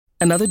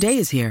Another day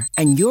is here,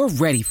 and you're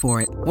ready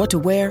for it. What to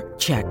wear?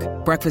 Check.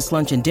 Breakfast,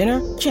 lunch, and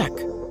dinner? Check.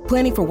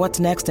 Planning for what's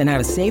next and how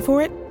to save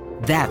for it?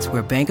 That's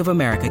where Bank of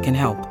America can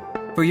help.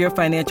 For your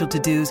financial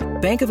to-dos,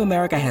 Bank of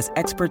America has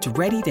experts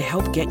ready to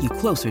help get you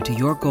closer to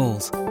your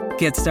goals.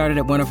 Get started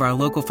at one of our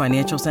local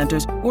financial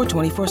centers or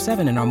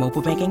 24/7 in our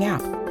mobile banking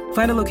app.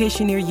 Find a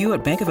location near you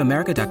at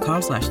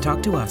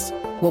bankofamerica.com/talktous.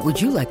 What would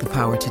you like the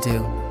power to do?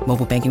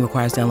 Mobile banking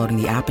requires downloading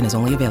the app and is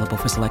only available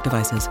for select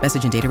devices.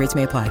 Message and data rates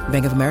may apply.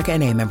 Bank of America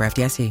N.A., member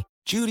FDIC.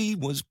 Judy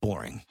was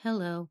boring.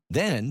 Hello.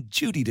 Then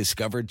Judy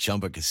discovered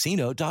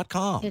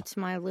ChumbaCasino.com. It's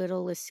my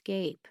little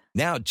escape.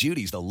 Now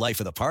Judy's the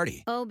life of the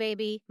party. Oh,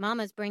 baby,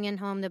 mama's bringing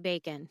home the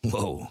bacon.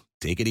 Whoa,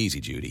 take it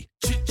easy, Judy.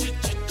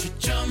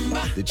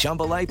 The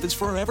Chumba life is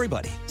for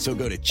everybody. So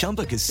go to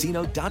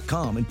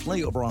ChumbaCasino.com and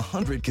play over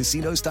 100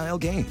 casino-style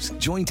games.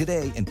 Join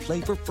today and play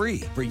for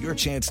free for your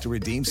chance to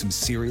redeem some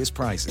serious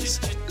prizes.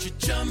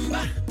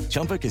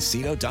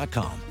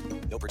 ChumbaCasino.com.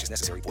 No purchase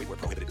necessary. Void where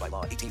prohibited by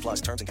law. 18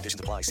 plus terms and conditions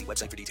apply. See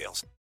website for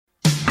details.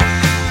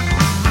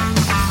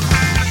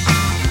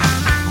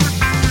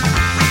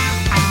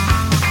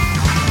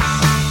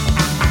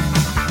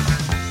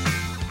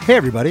 Hey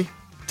everybody.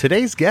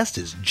 Today's guest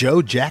is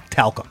Joe Jack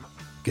Talcum,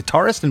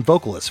 guitarist and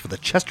vocalist for the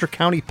Chester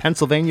County,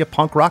 Pennsylvania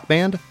punk rock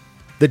band,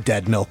 The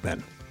Dead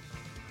Milkmen.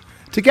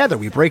 Together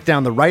we break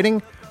down the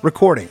writing,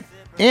 recording,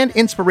 and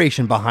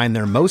inspiration behind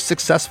their most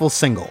successful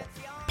single,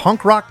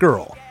 Punk Rock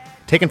Girl,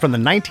 taken from the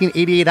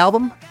 1988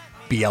 album,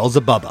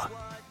 Beelzebubba.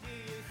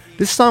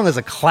 This song is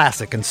a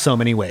classic in so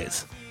many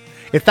ways.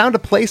 It found a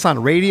place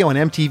on radio and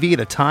MTV at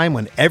a time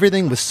when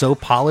everything was so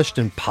polished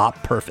and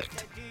pop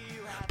perfect.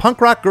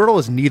 Punk Rock Girl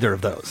is neither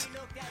of those.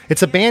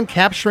 It's a band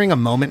capturing a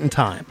moment in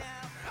time,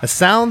 a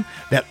sound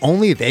that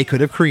only they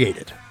could have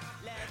created.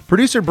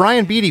 Producer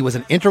Brian Beattie was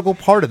an integral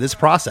part of this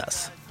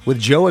process, with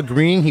Joe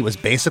agreeing he was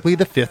basically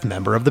the fifth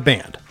member of the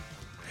band.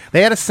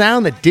 They had a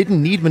sound that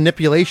didn't need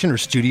manipulation or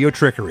studio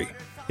trickery.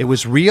 It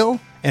was real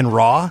and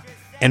raw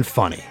and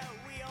funny.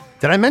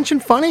 Did I mention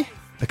funny?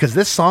 Because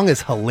this song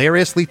is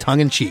hilariously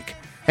tongue-in-cheek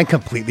and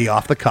completely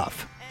off the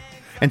cuff.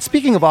 And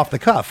speaking of off the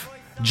cuff,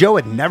 Joe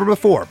had never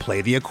before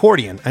played the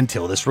accordion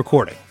until this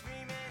recording.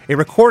 A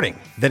recording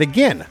that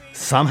again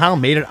somehow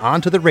made it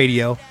onto the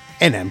radio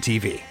and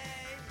MTV.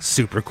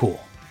 Super cool.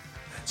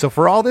 So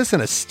for all this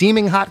and a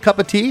steaming hot cup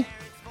of tea,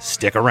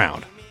 stick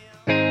around.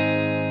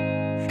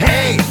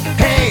 Hey,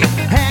 hey,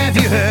 have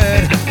you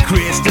heard?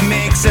 Krista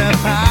makes a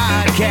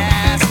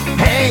podcast.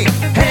 Hey,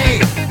 hey,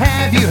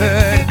 have you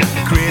heard?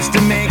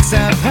 Krista makes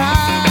a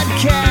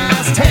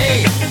podcast.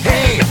 Hey,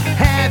 hey,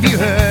 have you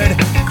heard?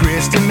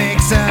 Krista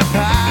makes a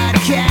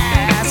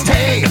podcast.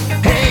 Hey,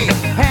 hey,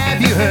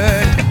 have you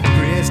heard?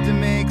 Krista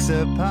makes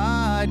a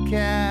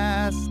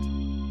podcast.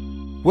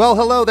 Well,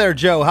 hello there,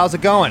 Joe. How's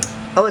it going?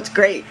 Oh, it's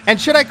great. And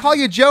should I call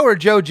you Joe or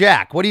Joe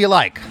Jack? What do you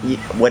like?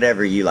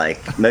 Whatever you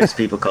like. Most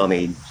people call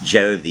me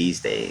Joe these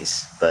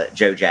days, but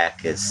Joe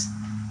Jack is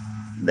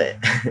that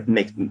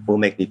will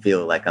make me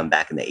feel like I'm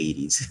back in the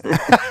 80s.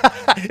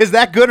 Is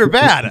that good or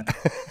bad?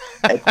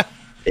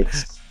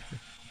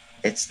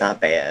 It's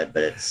not bad,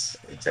 but it's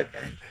okay.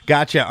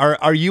 Gotcha.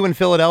 Are you in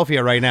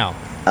Philadelphia right now?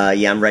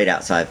 Yeah, I'm right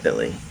outside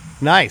Philly.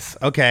 Nice.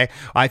 Okay.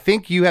 I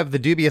think you have the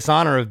dubious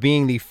honor of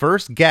being the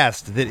first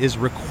guest that is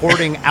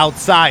recording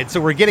outside.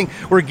 So we're getting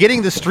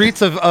the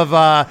streets of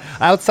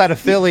outside of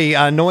Philly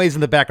noise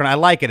in the background. I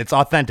like it. It's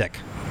authentic.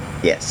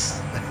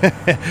 Yes.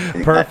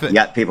 Perfect. You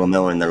got people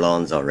mowing their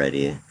lawns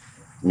already.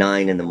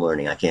 9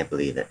 a.m. I can't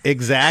believe it.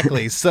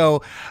 Exactly.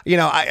 So,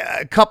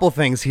 a couple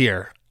things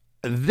here.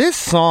 This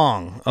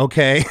song,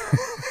 okay,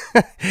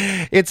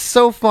 it's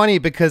so funny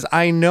because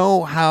I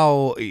know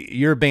how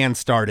your band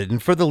started.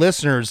 And for the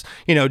listeners,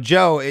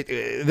 Joe,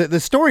 the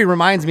story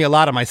reminds me a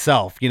lot of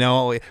myself.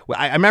 I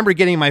remember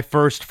getting my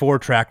first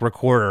 4-track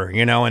recorder, and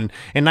in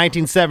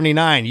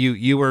 1979,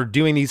 you were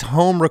doing these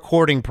home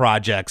recording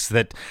projects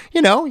that,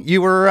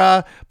 you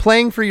were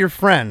playing for your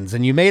friends.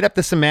 And you made up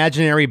this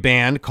imaginary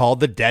band called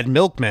the Dead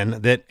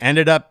Milkmen that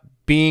ended up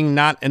being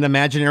not an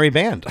imaginary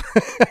band.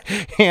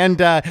 And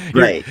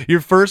right.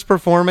 Your first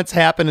performance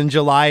happened in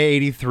July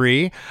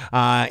 83. In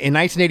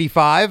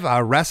 1985,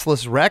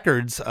 Restless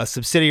Records, a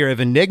subsidiary of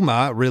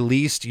Enigma,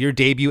 released your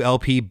debut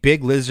LP,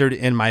 Big Lizard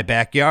in My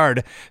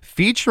Backyard,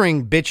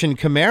 featuring Bitchin'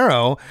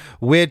 Camaro,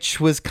 which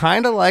was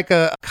kind of like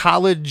a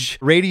college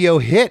radio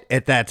hit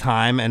at that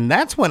time. And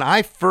that's when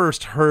I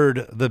first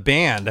heard the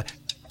band.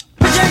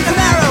 Bitchin'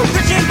 Camaro,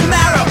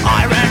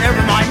 I ran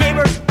over my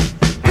neighbors.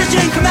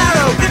 Bitchin'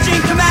 Camaro,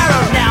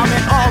 now I'm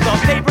in all the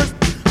papers.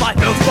 My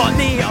folks bought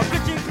me a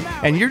bitchin'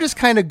 Camaro. And you're just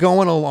kind of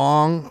going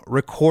along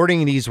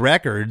recording these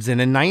records. And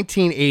in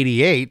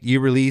 1988, you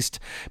released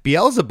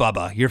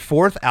Beelzebubba, your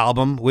fourth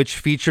album, which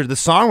featured the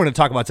song we're going to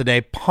talk about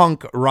today,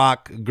 Punk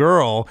Rock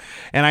Girl.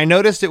 And I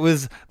noticed it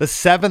was the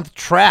 7th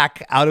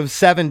track out of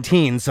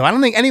 17. So I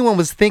don't think anyone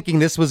was thinking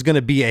this was going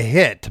to be a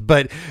hit.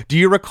 But do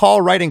you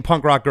recall writing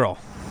Punk Rock Girl?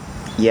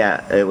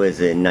 Yeah, it was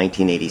in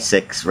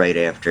 1986, right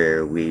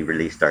after we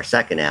released our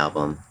second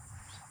album,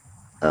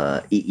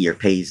 Eat Your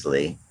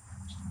Paisley.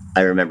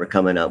 I remember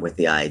coming up with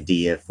the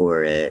idea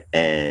for it,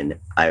 and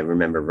I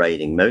remember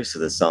writing most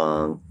of the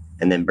song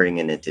and then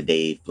bringing it to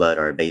Dave Blood,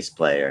 our bass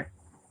player,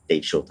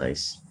 Dave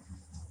Schulteis,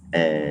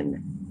 and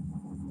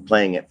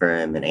playing it for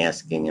him and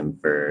asking him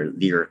for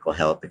lyrical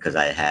help because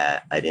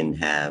I didn't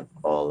have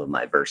all of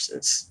my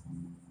verses,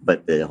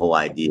 but the whole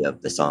idea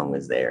of the song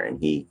was there, and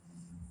he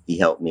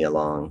helped me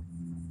along,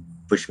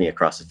 pushed me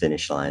across the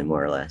finish line,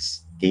 more or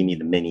less. Gave me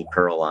the mini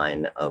Pearl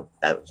line.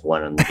 That was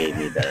one of them. Gave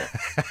me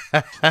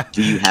the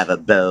 "Do you have a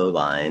bow"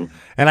 line.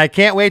 And I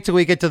can't wait till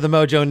we get to the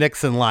Mojo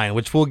Nixon line,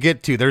 which we'll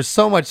get to. There's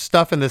so much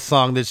stuff in this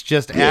song that's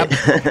just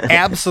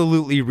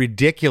absolutely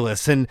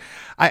ridiculous. And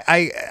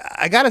I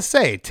gotta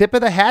say, tip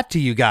of the hat to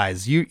you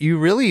guys. You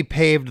really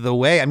paved the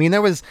way. I mean,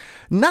 there was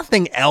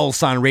nothing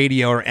else on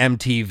radio or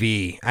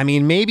MTV. I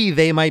mean, maybe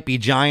They Might Be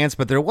Giants,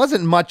 but there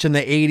wasn't much in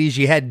the 80s.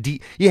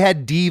 You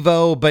had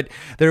Devo, but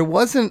there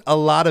wasn't a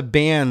lot of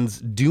bands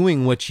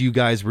doing what you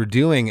guys were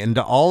doing. And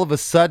to all of a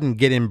sudden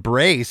get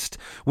embraced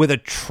with a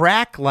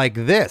track like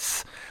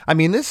this. I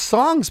mean, this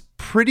song's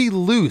pretty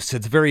loose.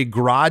 It's very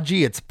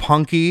garagey. It's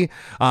punky.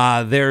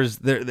 All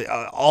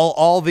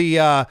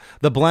the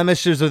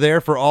blemishes are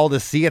there for all to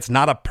see. It's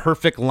not a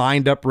perfect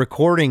lined up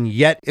recording,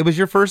 yet it was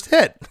your first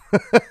hit.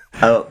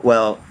 Oh,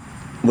 well,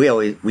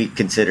 we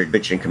considered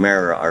Bitch and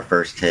Camara our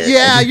first hit.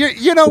 Yeah,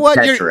 you know what?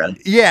 Petra.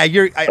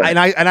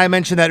 I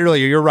mentioned that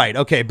earlier. You're right.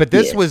 Okay, but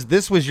this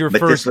was your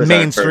first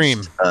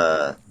mainstream.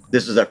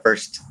 This was our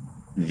first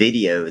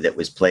video that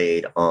was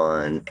played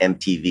on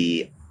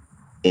MTV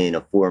in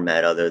a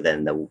format other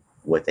than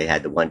what they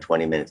had, the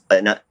 120 minutes,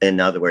 but not, in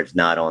other words,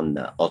 not on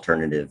the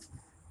alternative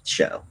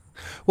show.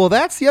 Well,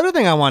 that's the other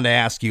thing I wanted to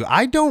ask you.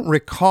 I don't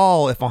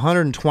recall if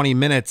 120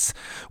 minutes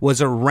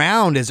was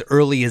around as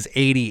early as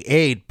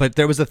 88, but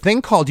there was a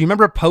thing called, do you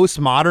remember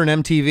Postmodern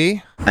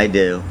MTV? I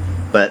do,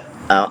 but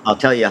I'll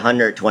tell you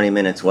 120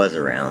 minutes was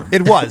around.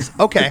 It was,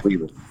 okay.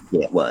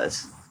 Yeah, it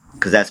was,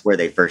 because that's where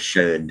they first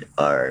showed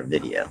our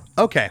video.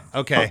 Okay.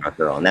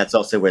 Girl. And that's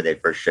also where they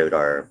first showed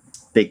our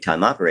Big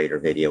Time Operator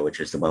video, which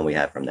is the one we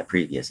have from the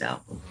previous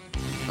album.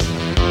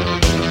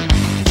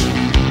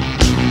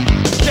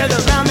 Gather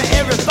around me,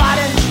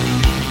 everybody.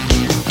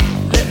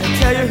 Let me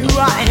tell you who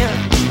I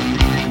am.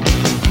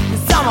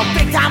 'Cause I'm a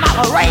big time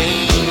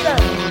operator,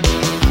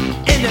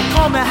 and they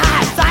call me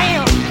High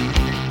Sam.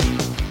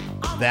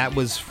 That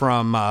was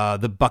from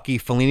the Bucky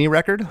Fellini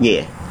record?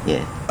 Yeah.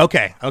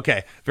 Okay,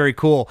 very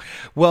cool.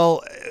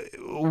 Well,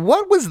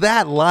 what was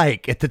that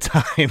like at the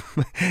time?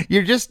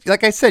 You're just,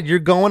 like I said, you're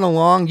going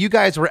along. You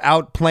guys were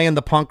out playing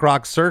the punk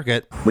rock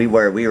circuit. We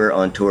were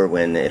on tour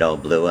when it all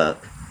blew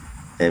up,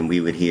 and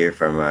we would hear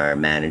from our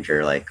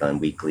manager, like on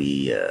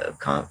weekly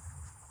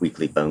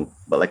phone,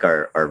 but like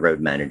our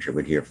road manager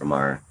would hear from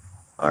our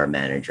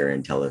manager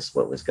and tell us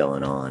what was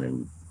going on,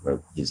 and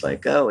he's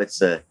like, "Oh,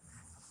 it's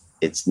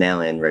now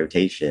in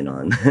rotation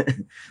on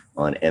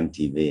on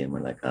MTV," and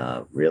we're like,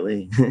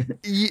 really?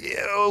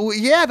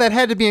 Yeah, that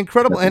had to be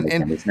incredible. And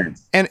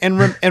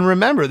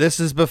remember, this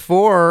is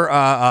before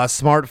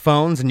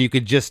smartphones, and you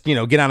could just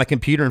get on a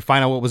computer and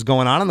find out what was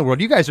going on in the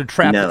world. You guys are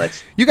trapped.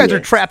 Are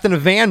trapped in a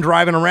van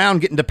driving around,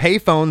 getting to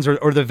payphones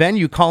or the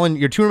venue, calling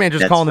your tour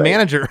manager's calling the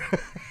manager.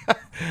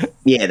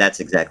 Yeah, that's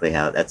exactly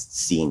that's the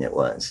scene it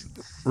was.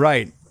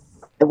 Right.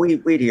 And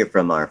we'd hear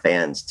from our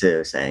fans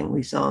too, saying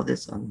we saw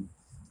this on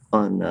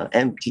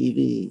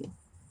MTV.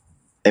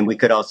 And we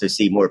could also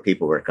see more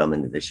people were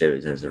coming to the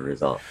shows as a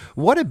result.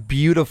 What a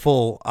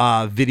beautiful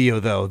video,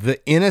 though. The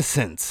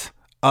innocence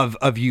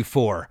of you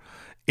four.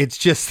 It's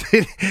just,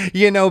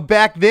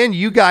 back then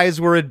you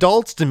guys were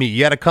adults to me.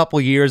 You had a couple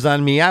years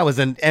on me. I was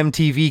an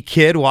MTV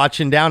kid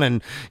watching down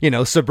in,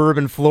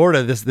 suburban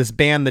Florida, this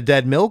band, the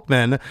Dead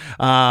Milkmen.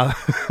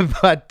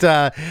 But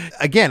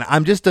again,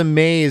 I'm just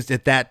amazed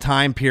at that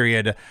time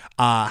period,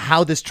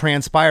 how this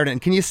transpired.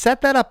 And can you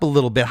set that up a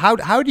little bit?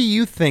 How do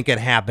you think it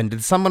happened?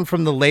 Did someone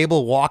from the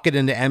label walk it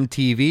into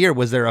MTV, or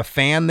was there a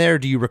fan there?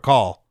 Do you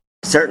recall?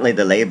 Certainly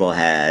the label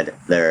had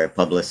their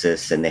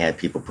publicists, and they had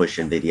people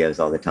pushing videos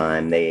all the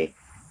time.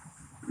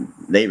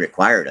 They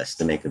required us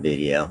to make a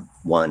video,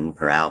 one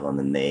per album,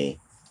 and it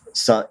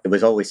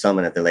was always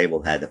someone at the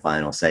label had the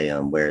final say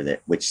on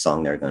which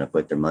song they're going to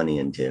put their money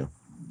into.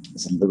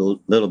 It's a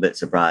little bit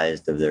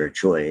surprised of their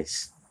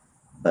choice,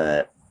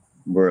 but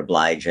we're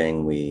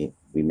obliging. We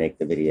make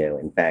the video.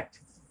 In fact,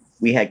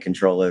 we had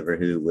control over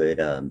who would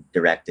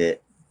direct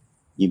it.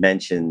 You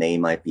mentioned They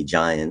Might Be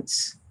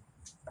Giants.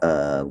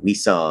 We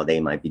saw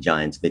They Might Be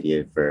Giants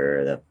video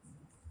for the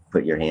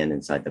put your hand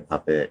inside the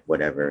puppet,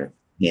 whatever.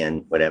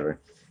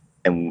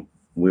 And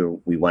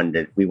we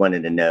wanted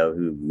to know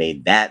who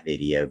made that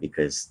video,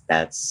 because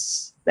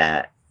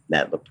that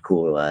looked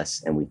cool to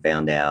us. And we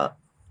found out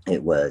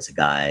it was a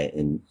guy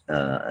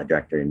a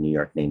director in New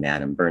York named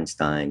Adam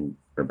Bernstein,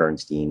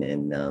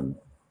 and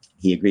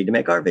he agreed to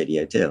make our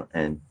video too.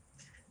 And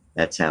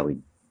that's how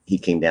he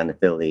came down to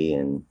Philly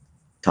and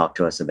talked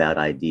to us about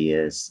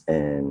ideas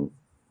and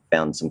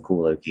found some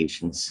cool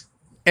locations.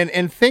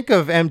 And think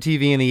of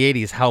MTV in the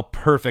 80s, how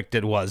perfect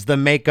it was. The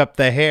makeup,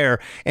 the hair,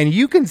 and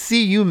you can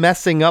see you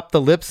messing up the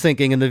lip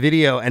syncing in the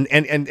video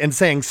and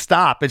saying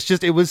stop.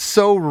 It was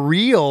so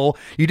real.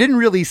 You didn't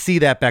really see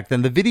that back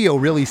then. The video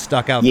really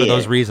stuck out for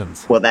those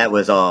reasons. Well, that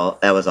was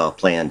all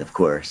planned, of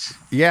course.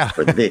 Yeah.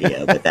 For the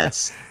video,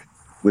 but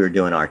we were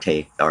doing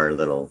our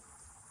little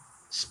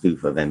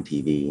spoof of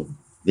MTV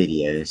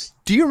videos.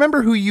 Do you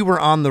remember who you were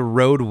on the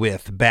road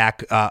with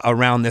back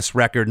around this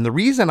record? And the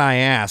reason I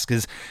ask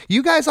is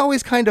you guys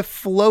always kind of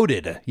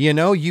floated,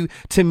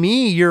 to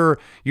me, you're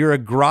a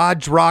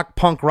garage rock,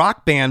 punk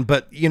rock band,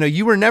 but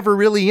you were never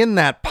really in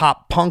that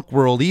pop punk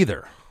world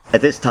either.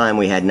 At this time,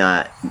 we had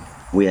not,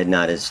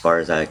 as far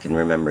as I can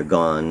remember,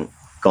 gone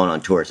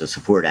on tour as a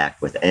support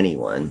act with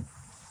anyone.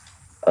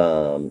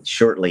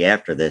 Shortly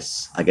after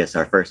this, I guess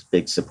our first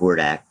big support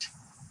act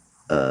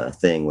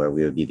thing where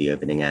we would be the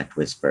opening act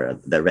was for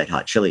the Red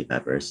Hot Chili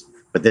Peppers.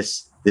 But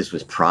this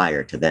was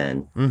prior to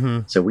then. Mm-hmm.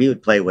 So we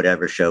would play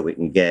whatever show we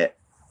can get.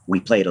 We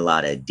played a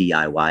lot of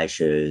DIY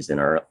shows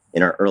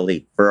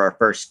for our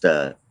first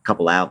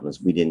couple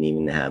albums. We didn't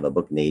even have a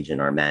booking agent.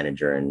 Our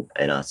manager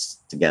and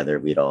us together,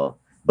 we'd all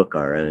book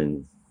our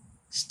own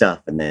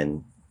stuff. And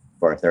then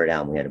for our third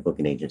album, we had a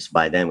booking agent. So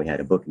by then we had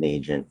a booking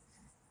agent.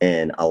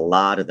 And a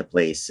lot of the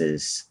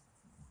places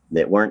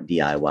that weren't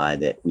DIY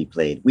that we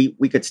played,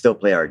 we could still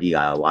play our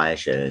DIY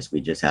shows. We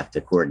just have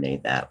to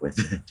coordinate that with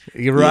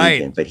You're right.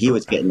 agent. But he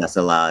was getting us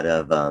a lot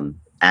of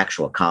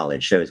actual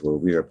college shows where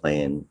we were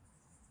playing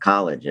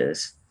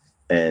colleges.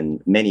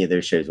 And many of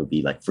those shows would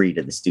be like free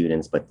to the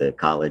students, but the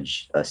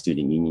college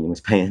student union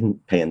was paying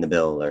the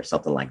bill or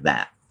something like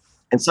that.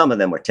 And some of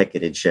them were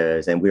ticketed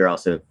shows. And we were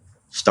also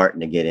starting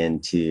to get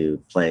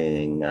into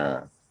playing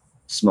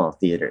small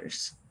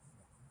theaters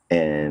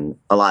and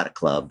a lot of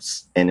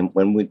clubs. And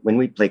when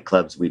we played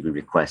clubs, we would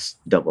request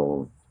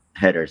double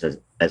headers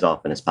as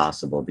often as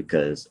possible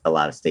because a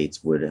lot of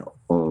states would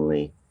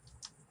only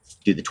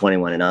do the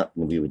 21 and up,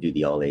 and we would do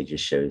the all ages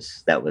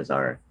shows.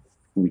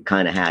 We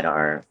kind of had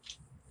our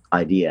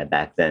idea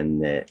back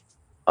then that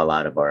a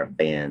lot of our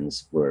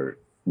fans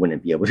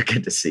wouldn't be able to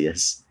get to see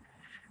us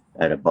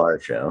at a bar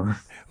show.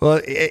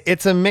 Well,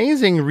 it's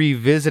amazing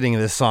revisiting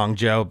this song,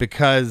 Joe,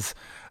 because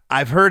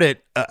I've heard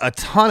it a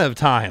ton of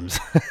times,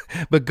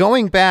 but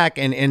going back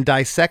and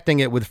dissecting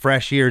it with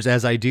fresh ears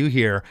as I do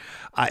here,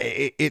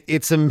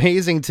 it's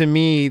amazing to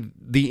me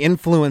the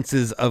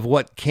influences of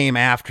what came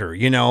after.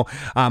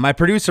 My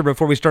producer,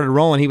 before we started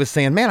rolling, he was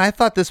saying, man, I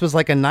thought this was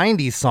like a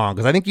 90s song,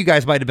 because I think you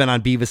guys might have been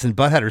on Beavis and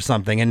Butthead or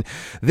something. And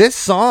this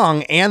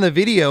song and the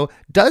video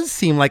does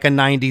seem like a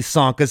 90s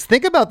song, because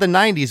think about the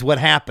 90s, what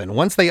happened.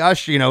 Once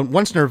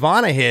once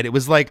Nirvana hit, it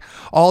was like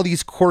all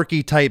these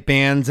quirky type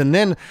bands, and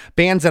then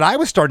bands that I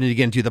was starting to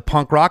get into, the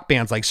punk rock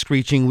bands like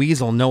Screeching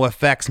Weasel,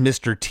 NoFX,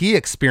 Mr. T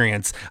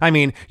Experience. I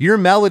mean, your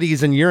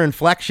melodies and your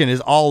inflection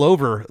is all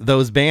over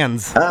those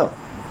bands. Oh,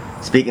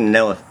 speaking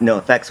of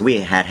NoFX, we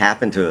had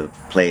happened to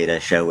have played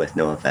a show with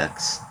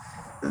NoFX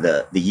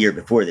the year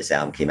before this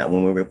album came out,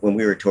 when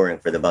we were touring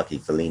for the Bucky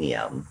Fellini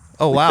album.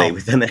 Oh, wow. We played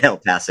with them in El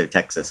Paso,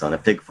 Texas on a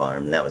pig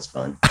farm, and that was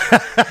fun.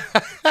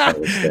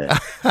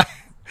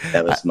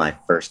 That was my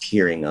first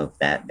hearing of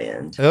that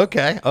band.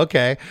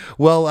 Okay.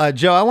 Well,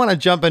 Joe, I want to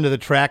jump into the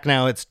track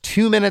now. It's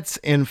 2 minutes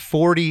and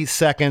 40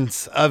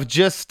 seconds of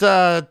just,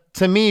 to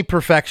me,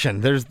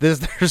 perfection. There's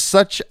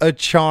such a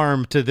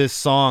charm to this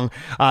song.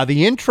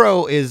 The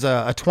intro is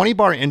a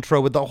 20-bar intro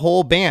with the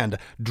whole band.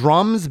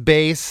 Drums,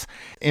 bass,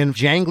 and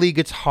jangly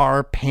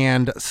guitar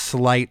panned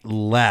slight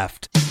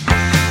left.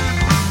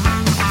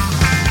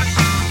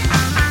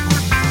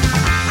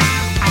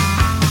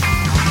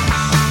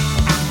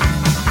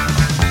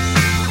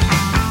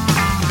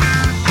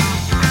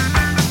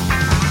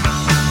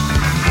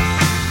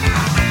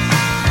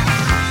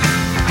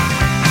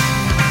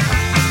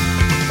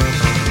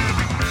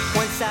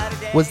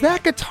 Was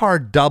that guitar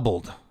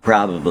doubled?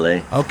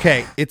 Probably.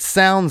 Okay, it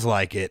sounds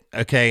like it.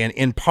 Okay, and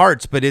in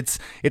parts, but it's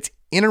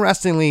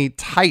interestingly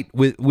tight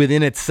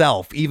within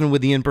itself, even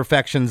with the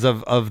imperfections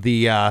of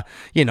the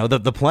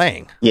the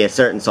playing. Yeah,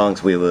 certain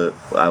songs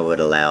I would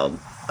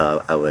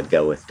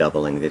go with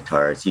doubling the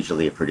guitar. It's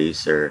usually a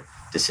producer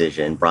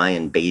decision.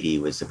 Brian Beatty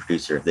was the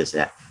producer of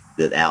the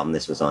album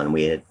this was on.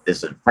 This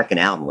was the second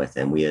album with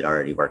him. We had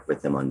already worked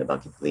with him on the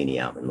Bucky Fellini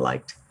album and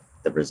liked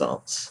the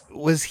results.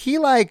 Was he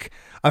like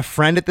a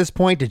friend at this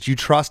point? Did you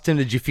trust him?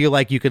 Did you feel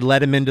like you could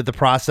let him into the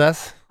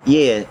process?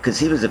 Yeah,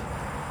 because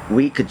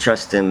we could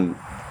trust him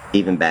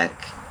even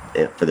back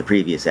for the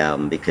previous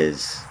album,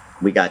 because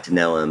we got to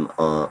know him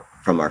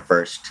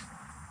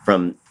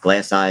from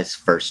Glass Eye's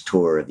first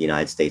tour of the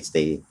United States.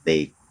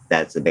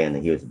 That's the band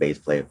that he was the bass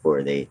player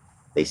for. They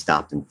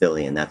stopped in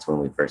Philly, and that's when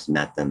we first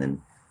met them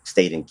and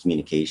stayed in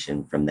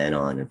communication from then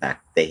on. In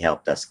fact, they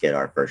helped us get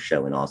our first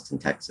show in Austin,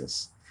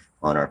 Texas,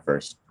 on our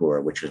first tour,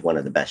 which was one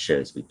of the best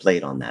shows we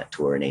played on that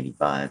tour in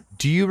 '85.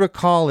 Do you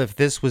recall if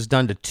this was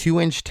done to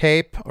 2-inch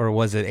tape or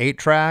was it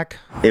 8-track?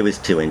 It was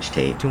 2-inch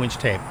tape. 2-inch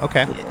tape.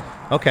 Okay.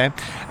 Yeah. Okay.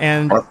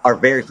 And our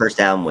very first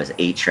album was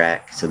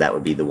 8-track, so that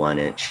would be the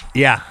 1-inch.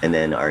 Yeah. And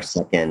then our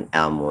second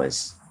album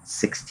was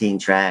 16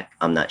 track.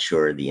 I'm not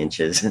sure the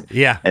inches.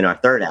 Yeah. And our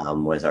third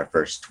album was our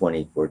first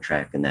 24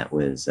 track, and that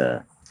was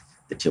the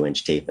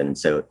 2-inch tape. And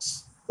so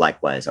it's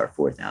likewise our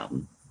fourth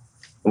album.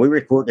 And we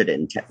recorded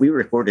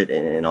it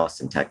in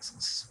Austin,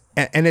 Texas.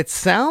 And it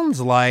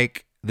sounds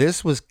like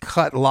this was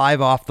cut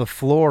live off the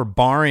floor,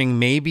 barring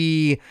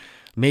maybe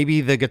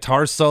the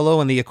guitar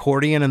solo and the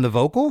accordion and the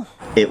vocal.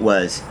 It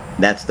was.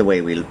 That's the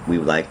way we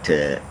like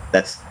to.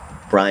 That's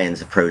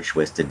Brian's approach,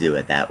 was to do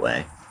it that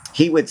way.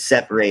 He would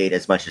separate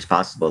as much as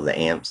possible the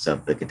amps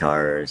of the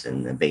guitars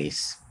and the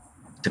bass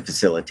to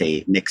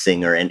facilitate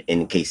mixing, or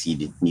in case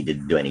you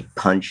needed to do any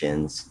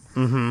punch-ins.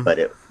 Mm-hmm.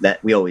 But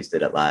that we always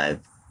did it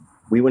live.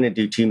 We wouldn't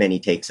do too many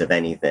takes of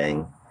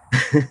anything,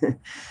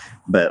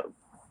 but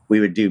we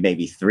would do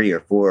maybe 3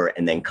 or 4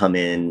 and then come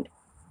in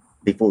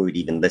before we'd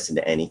even listen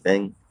to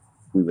anything.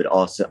 We would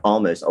also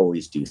almost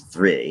always do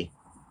 3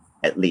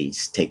 at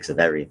least takes of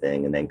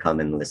everything, and then come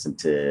and listen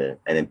to,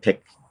 and then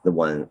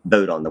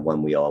vote on the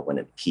one we all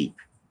wanted to keep,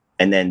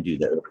 and then do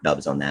the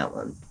overdubs on that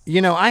one.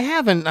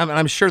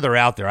 I'm sure they're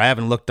out there. I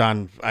haven't looked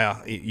on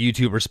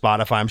YouTube or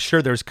Spotify. I'm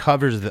sure there's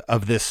covers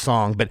of this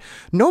song, but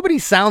nobody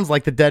sounds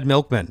like the Dead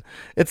Milkmen.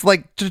 It's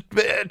like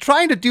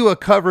trying to do a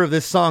cover of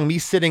this song, me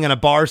sitting in a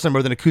bar somewhere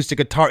with an acoustic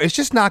guitar, it's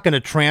just not going to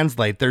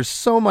translate. There's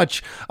so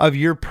much of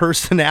your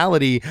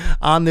personality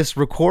on this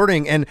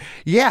recording, and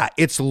yeah,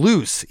 it's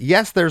loose.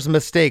 Yes, there's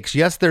mistakes.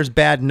 Yes, there's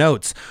bad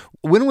notes.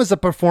 When was a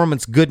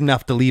performance good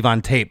enough to leave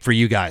on tape for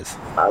you guys?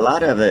 A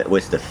lot of it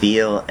was the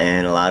feel,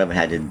 and a lot of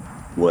it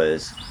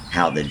was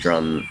how the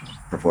drum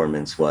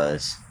performance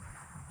was,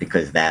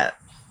 because that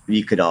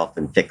you could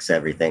often fix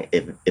everything.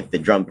 If the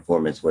drum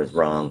performance was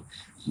wrong,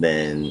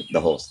 then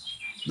the whole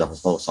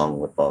song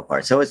would fall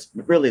apart. So it's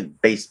really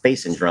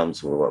bass and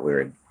drums were what we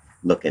were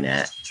looking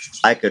at.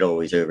 I could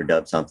always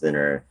overdub something,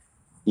 or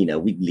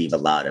we'd leave a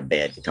lot of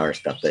bad guitar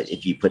stuff, but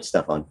if you put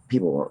stuff on,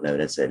 people won't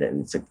notice it,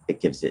 and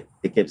it gives it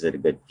a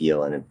good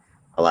feel. And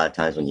a lot of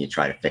times when you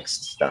try to fix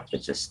stuff, it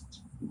just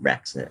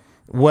wrecks it.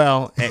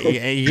 Well,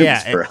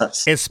 yeah, for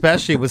us.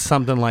 Especially with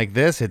something like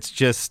this, it's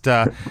just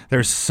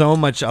there's so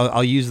much.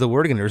 I'll use the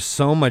word again. There's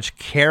so much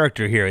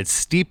character here. It's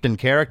steeped in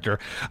character.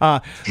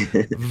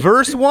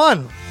 Verse 1.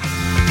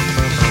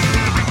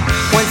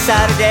 One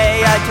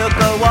Saturday I took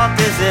a walk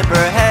to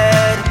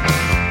Zipperhead.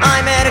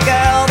 I met a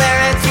girl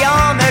there and she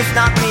almost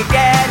knocked me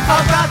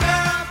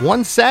dead.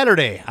 One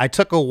Saturday I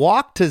took a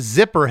walk to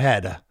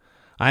Zipperhead.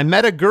 I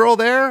met a girl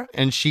there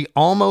and she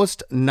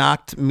almost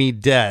knocked me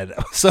dead.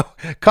 So,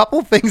 a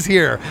couple things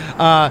here.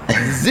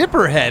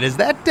 Zipperhead, is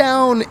that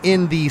down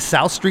in the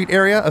South Street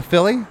area of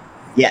Philly?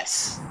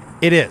 Yes.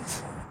 It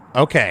is.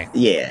 Okay.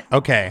 Yeah.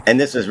 Okay. And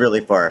this was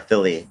really for our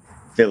Philly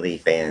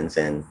fans.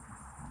 And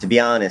to be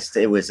honest,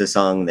 it was a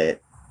song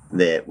that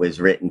was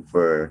written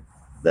for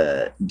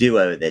the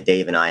duo that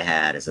Dave and I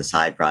had as a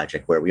side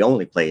project, where we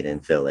only played in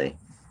Philly,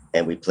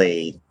 and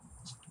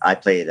I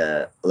played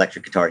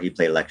electric guitar, he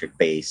played electric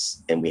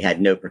bass, and we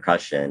had no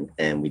percussion,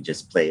 and we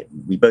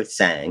both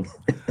sang.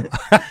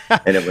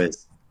 And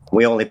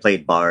we only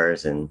played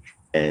bars and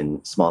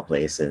small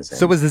places.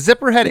 So was the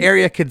Zipperhead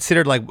area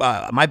considered like,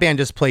 my band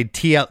just played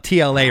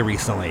TLA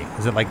recently?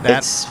 Is it like that?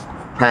 It's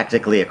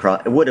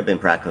it would have been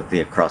practically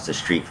across the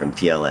street from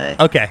TLA.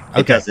 Okay.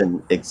 It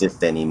doesn't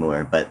exist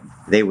anymore, but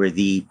they were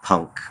the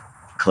punk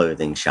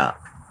clothing shop.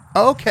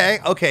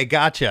 Okay,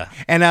 gotcha.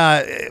 And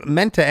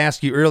meant to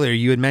ask you earlier,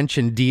 you had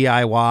mentioned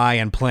DIY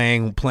and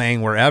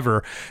playing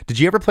wherever. Did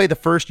you ever play the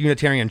First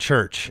Unitarian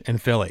Church in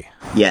Philly?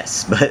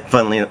 Yes, but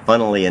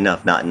funnily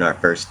enough, not in our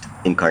first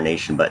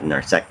incarnation, but in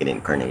our second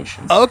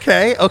incarnation.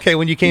 Okay,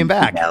 when you came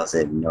back.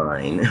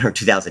 2009 or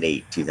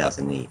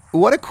 2008.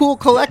 What a cool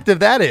collective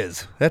that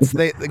is. That's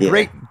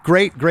the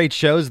great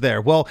shows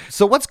there. Well,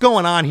 so what's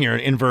going on here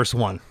in verse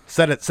 1?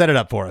 Set it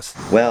up for us.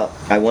 Well,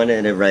 I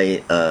wanted to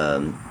write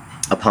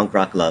a punk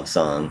rock love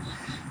song,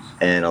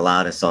 and a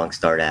lot of songs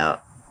start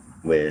out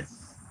with,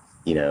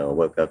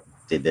 woke up,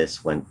 did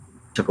this,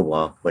 took a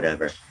walk,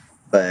 whatever.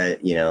 But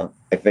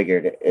I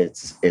figured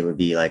it would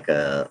be like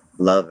a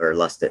love or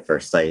lust at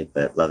first sight,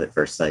 but love at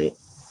first sight.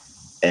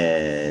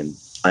 And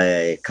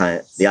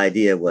the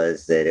idea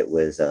was that it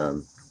was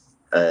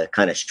a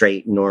kind of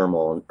straight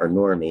normal or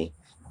normie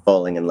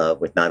falling in love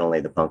with not only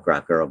the punk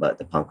rock girl, but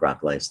the punk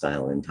rock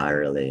lifestyle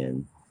entirely.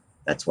 And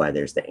that's why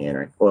there's the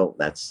anarchy. Well,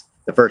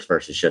 the first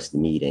verse is just the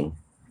meeting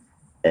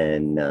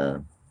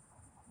and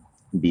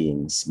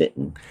being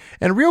smitten.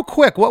 And real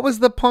quick, what was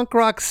the punk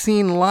rock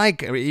scene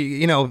like?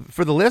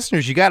 For the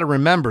listeners, you got to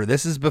remember,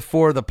 this is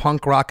before the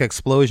punk rock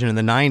explosion in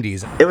the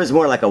 90s. It was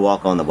more like a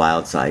Walk on the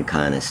Wild Side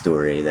kind of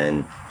story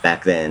than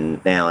back then.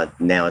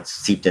 Now it's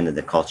seeped into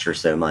the culture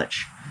so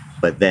much.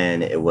 But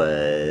then it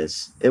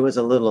was a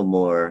little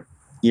more,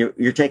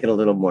 you're taking a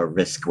little more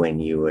risk when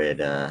you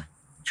would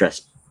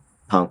dress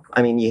punk.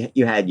 I mean,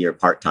 you had your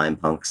part-time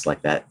punks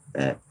like that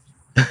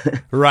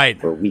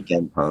Right. We're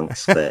weekend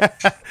punks, but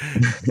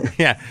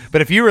Yeah.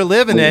 But if you were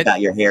living when you it,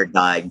 got your hair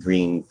dyed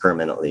green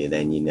permanently,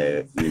 then you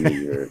know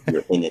you're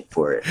in it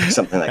for it,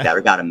 something like that.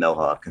 Or got a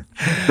mohawk.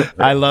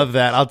 I love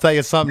that. I'll tell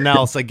you something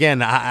else.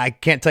 Again, I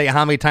can't tell you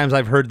how many times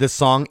I've heard this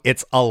song.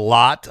 It's a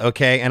lot,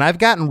 okay? And I've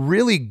gotten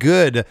really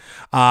good,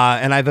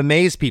 and I've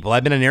amazed people.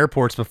 I've been in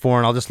airports before,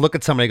 and I'll just look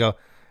at somebody and go,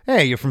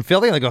 hey, you're from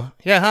Philly? And they go,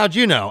 yeah, how'd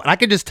you know? And I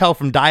can just tell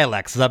from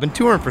dialects, because I've been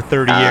touring for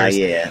 30 years.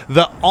 Yeah.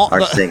 The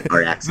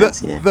Our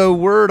accents, yeah. The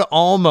word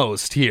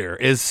almost here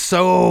is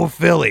so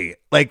Philly.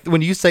 Like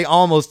when you say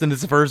almost in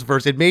this first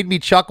verse, it made me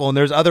chuckle. And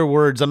there's other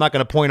words, I'm not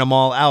going to point them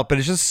all out, but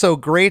it's just so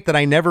great that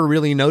I never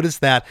really noticed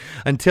that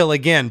until,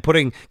 again,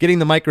 getting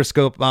the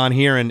microscope on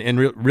here and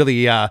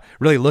really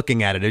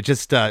looking at it. It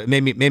just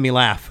made me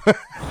laugh.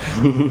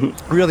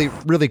 Really,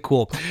 really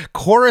cool.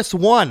 Chorus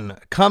 1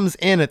 comes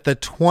in at the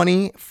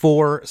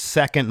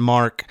 24-second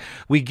mark.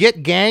 We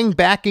get gang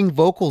backing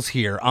vocals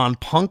here on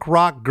Punk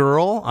Rock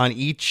Girl on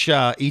each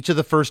of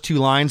the first two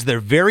lines. They're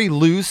very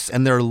loose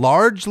and they're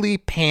largely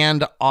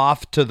panned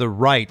off to the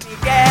right.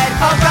 Punk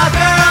rock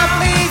girl,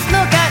 please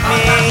look at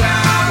me.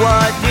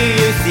 What do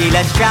you see?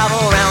 Let's travel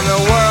around the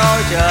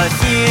world,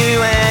 just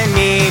you and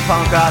me.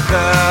 Punk rock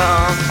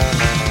girl.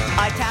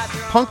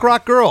 Punk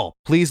Rock Girl,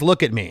 please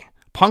look at me.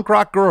 Punk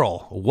Rock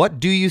Girl, what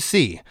do you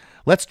see?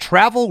 Let's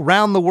travel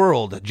round the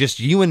world, just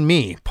you and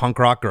me. Punk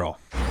Rock Girl.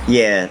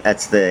 Yeah,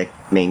 that's the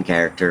main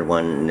character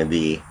wanting to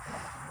be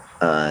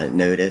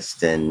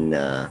noticed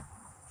and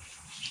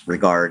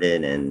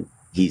regarded, and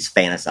he's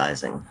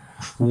fantasizing.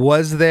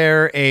 Was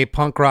there a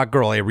punk rock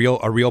girl, a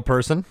real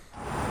person?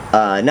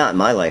 Not in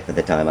my life at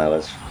the time.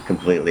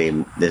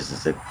 This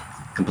is a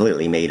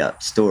completely made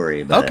up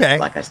story, but okay.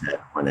 Like I said, I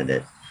wanted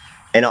it.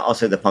 And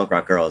also the punk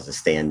rock girl is a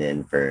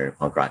stand-in for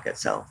punk rock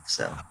itself.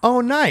 So.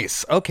 Oh,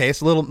 nice. Okay,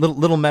 so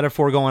little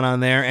metaphor going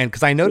on there, and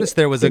because I noticed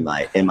there was in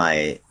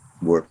my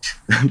warped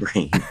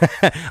brain.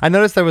 I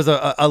noticed there was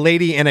a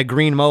lady in a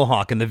green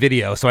mohawk in the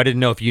video, so I didn't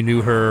know if you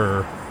knew her.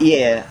 Or...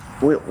 Yeah.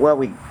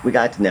 We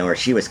got to know her.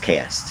 She was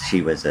cast.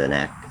 She was an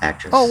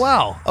actress. Oh,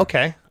 wow.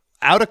 Okay.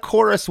 Out of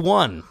chorus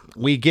 1,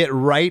 we get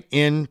right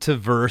into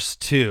verse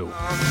 2.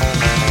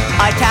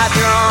 I tapped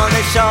her on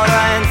the shoulder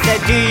and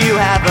said, do you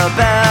have a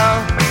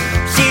bell?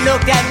 She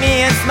looked at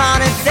me and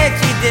smiled and said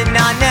she did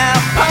not know.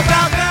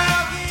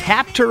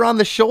 Tapped her on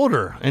the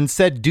shoulder and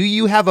said, do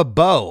you have a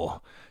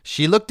bow?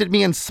 She looked at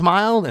me and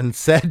smiled and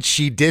said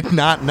she did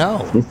not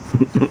know.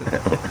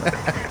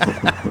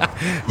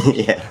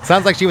 Yeah.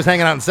 Sounds like she was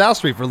hanging out in South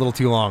Street for a little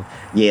too long.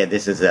 Yeah,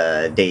 this is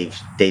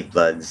Dave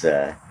Blood's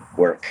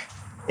work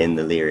in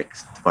the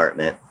lyrics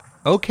department.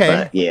 Okay.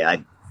 But yeah,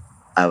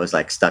 I was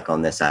like stuck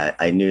on this.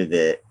 I knew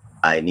that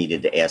I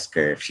needed to ask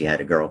her if she had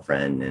a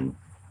girlfriend,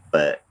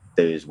 but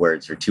those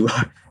words are too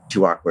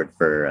awkward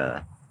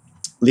for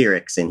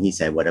lyrics. And he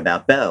said, "What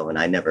about Beau?" And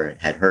I never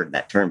had heard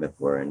that term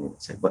before. And he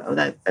said, "Well,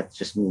 that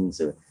just means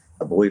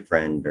a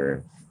boyfriend,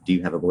 or do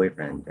you have a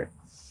boyfriend?"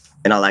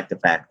 And I like the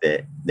fact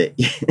that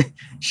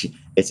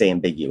it's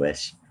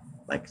ambiguous.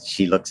 Like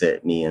she looks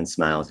at me and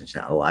smiles and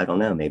says, "Oh, I don't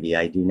know, maybe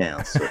I do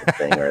now," sort of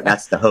thing. Or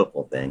that's the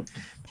hopeful thing.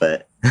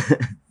 But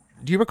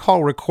do you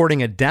recall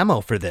recording a demo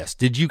for this?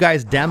 Did you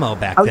guys demo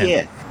back then? Oh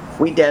yeah,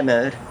 we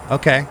demoed.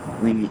 Okay.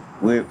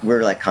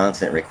 We're like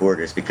constant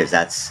recorders because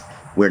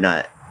we're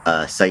not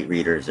sight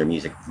readers or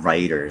music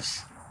writers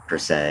per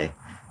se,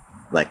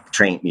 like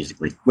trained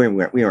musically. We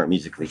weren't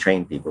musically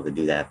trained people to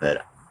do that,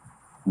 but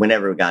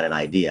whenever we got an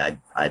idea,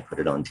 I'd put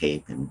it on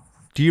tape. And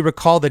do you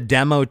recall the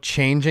demo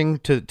changing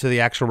to the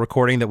actual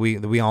recording that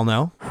we all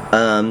know?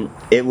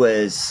 It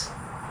was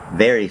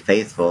very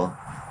faithful,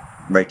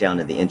 right down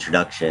to the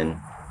introduction.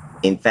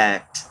 In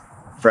fact,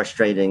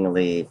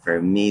 frustratingly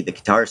for me, the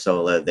guitar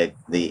solo,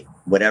 the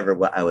whatever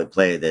I would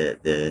play,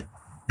 the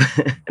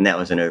and that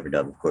was an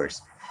overdub, of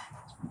course.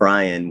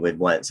 Brian would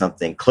want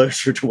something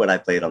closer to what I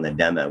played on the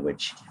demo,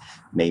 which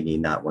made me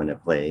not want to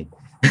play,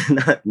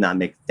 not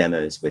make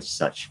demos with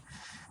such.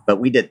 But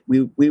we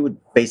would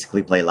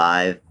basically play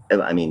live.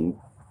 I mean,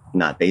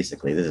 not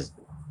basically. This is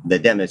the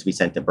demos we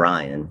sent to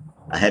Brian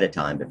ahead of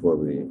time before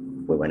we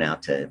went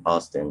out to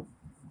Austin,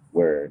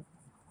 were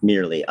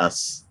merely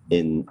us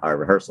in our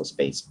rehearsal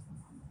space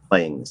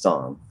playing the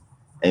song,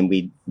 and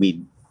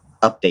we'd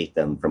update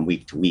them from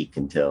week to week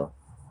until,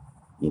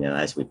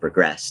 as we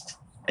progressed,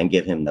 and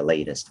give him the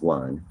latest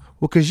one.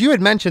 Well, because you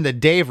had mentioned that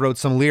Dave wrote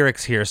some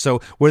lyrics here,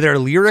 so were there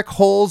lyric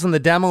holes in the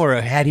demo,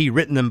 or had he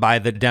written them by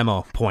the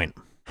demo point?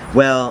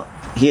 Well,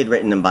 he had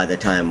written them by the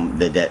time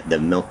the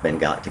Milkmen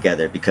got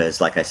together,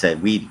 because, like I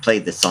said, we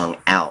played the song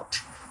out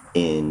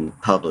in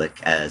public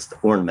as the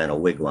Ornamental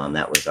Wigwam.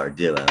 That was our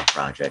duo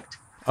project.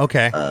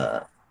 Okay.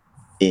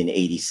 In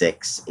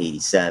 86,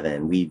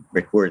 87. We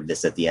recorded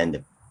this at the end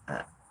of,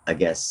 I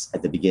guess,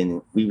 at the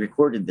beginning. We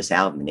recorded this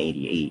album in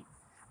 88.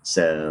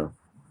 So,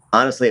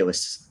 honestly, it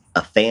was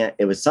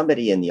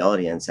somebody in the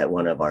audience at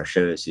one of our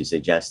shows who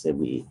suggested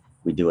we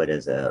do it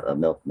as a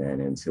Milkman.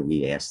 And so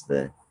we asked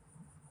the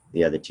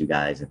other two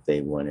guys if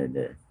they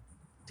wanted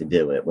to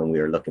do it when we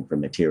were looking for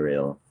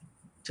material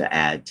to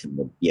add to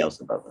the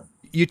Beelzebub.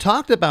 You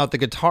talked about the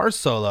guitar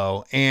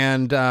solo,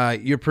 and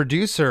your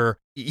producer,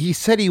 he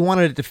said he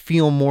wanted it to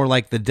feel more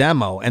like the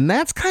demo. And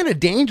that's kind of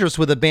dangerous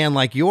with a band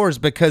like yours,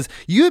 because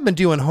you have been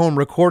doing home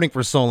recording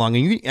for so long.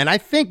 And I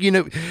think,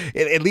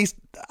 at least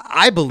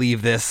I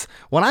believe this.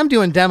 When I'm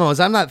doing demos,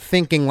 I'm not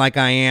thinking like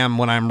I am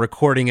when I'm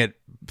recording it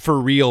for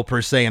real,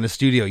 per se, in a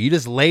studio. You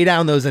just lay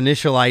down those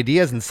initial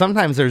ideas, and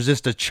sometimes there's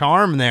just a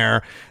charm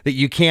there that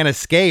you can't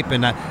escape.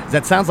 And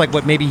that sounds like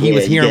what maybe he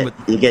was hearing.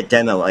 You get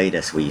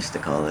demo-itis, we used to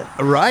call it.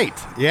 Right,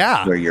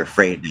 yeah. Where you're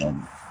afraid to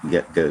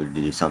go to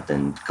do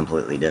something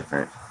completely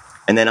different.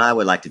 And then I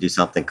would like to do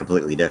something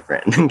completely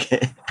different and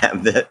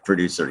have the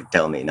producer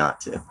tell me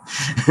not to.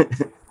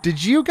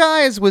 Did you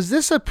guys, was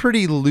this a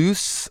pretty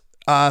loose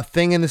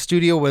thing in the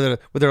studio? Were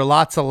there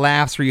lots of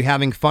laughs? Were you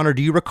having fun? Or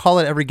do you recall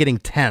it ever getting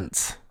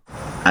tense?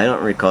 I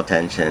don't recall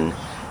tension.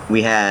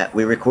 We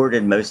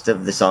recorded most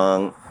of the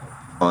song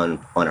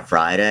on a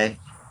Friday,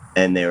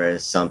 and there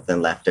was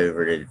something left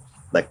over to,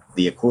 like,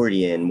 the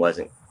accordion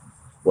wasn't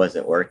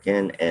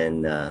working,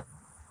 and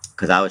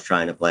because I was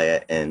trying to play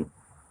it, and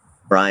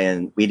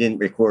Brian, we didn't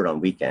record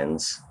on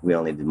weekends. We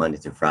only did Monday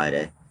through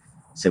Friday,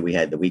 so we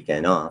had the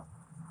weekend off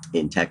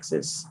in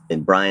Texas,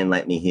 and Brian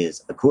lent me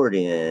his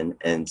accordion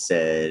and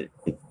said,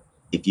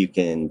 if you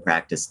can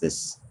practice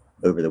this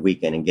over the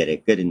weekend and get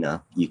it good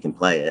enough, you can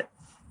play it.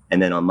 And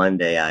then on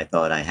Monday, I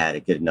thought I had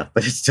it good enough,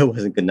 but it still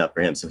wasn't good enough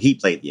for him. So he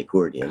played the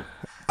accordion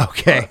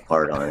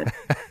part on it.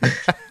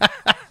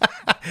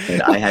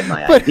 And I had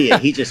my idea.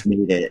 He just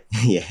made it.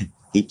 Yeah,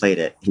 he played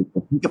it. He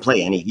could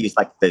play any. He was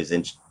like the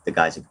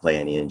guys who could play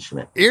any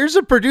instrument. Here's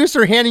a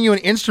producer handing you an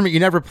instrument you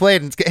never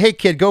played, and hey,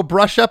 kid, go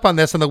brush up on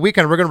this on the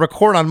weekend. We're going to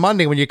record on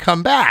Monday when you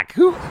come back.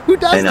 Who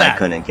does and that? And I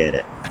couldn't get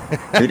it.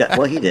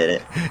 Well, he did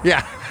it.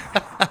 Yeah.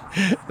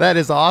 That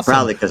is awesome.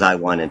 Probably because I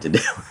wanted to do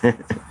it.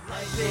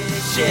 Life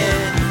is shit.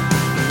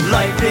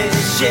 Life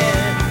is shit.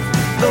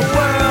 The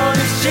world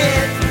is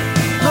shit.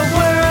 The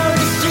world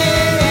is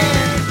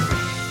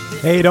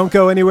shit. Hey, don't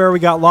go anywhere. We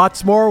got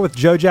lots more with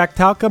Joe Jack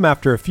Talcum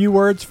after a few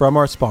words from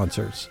our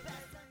sponsors.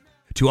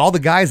 To all the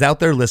guys out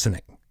there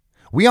listening,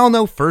 we all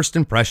know first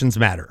impressions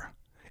matter.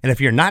 And if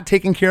you're not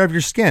taking care of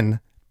your skin,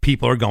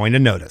 people are going to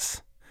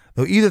notice.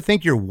 They'll either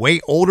think you're way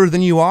older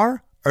than you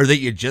are, or that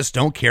you just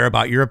don't care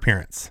about your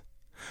appearance.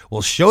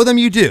 Well, show them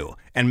you do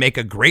and make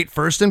a great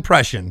first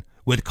impression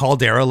with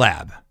Caldera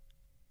Lab.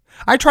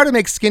 I try to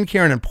make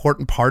skincare an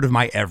important part of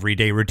my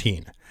everyday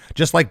routine,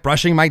 just like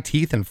brushing my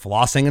teeth and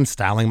flossing and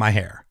styling my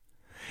hair.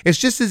 It's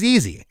just as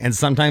easy and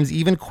sometimes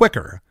even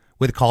quicker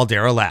with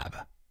Caldera Lab.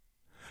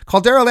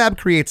 Caldera Lab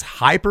creates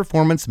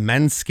high-performance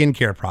men's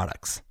skincare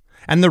products,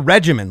 and the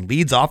regimen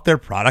leads off their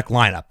product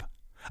lineup,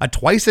 a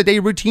twice-a-day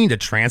routine to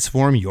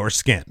transform your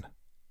skin.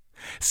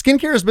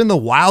 Skincare has been the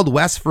Wild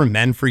West for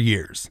men for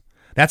years.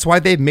 That's why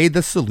they've made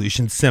the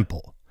solution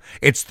simple.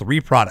 It's 3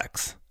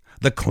 products.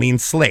 The Clean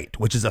Slate,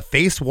 which is a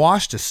face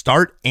wash to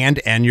start and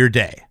end your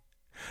day.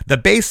 The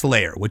Base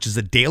Layer, which is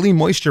a daily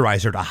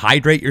moisturizer to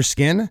hydrate your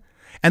skin.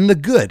 And the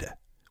Good,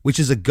 which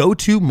is a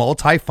go-to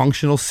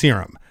multifunctional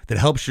serum that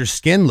helps your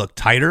skin look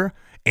tighter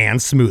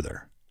and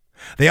smoother.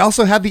 They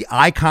also have the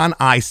Icon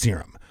Eye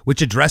Serum,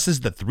 which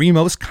addresses the 3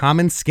 most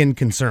common skin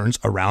concerns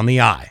around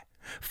the eye: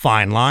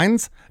 fine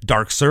lines,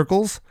 dark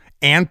circles,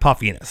 and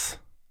puffiness.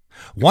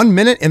 1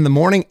 minute in the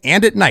morning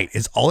and at night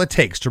is all it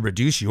takes to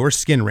reduce your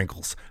skin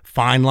wrinkles,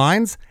 fine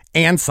lines,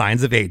 and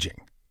signs of aging.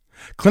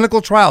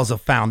 Clinical trials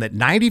have found that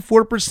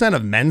 94%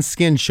 of men's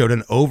skin showed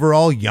an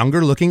overall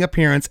younger looking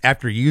appearance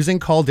after using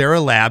Caldera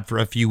Lab for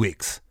a few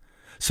weeks.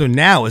 So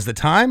now is the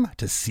time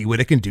to see what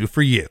it can do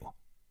for you.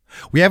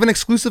 We have an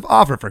exclusive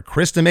offer for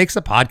Krista Makes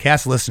a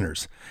Podcast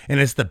listeners, and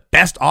it's the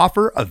best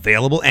offer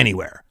available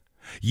anywhere.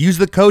 Use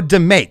the code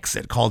DEMAKES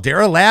at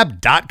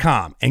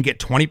calderalab.com and get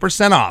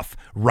 20% off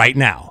right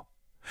now.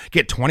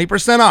 Get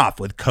 20% off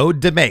with code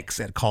DEMAKES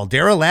at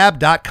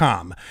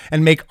calderalab.com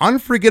and make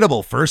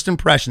unforgettable first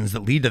impressions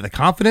that lead to the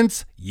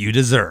confidence you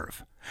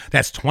deserve.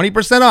 That's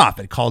 20% off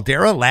at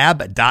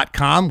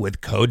calderalab.com with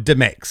code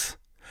DEMAKES.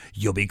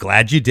 You'll be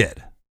glad you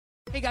did.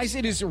 Hey guys,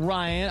 it is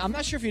Ryan. I'm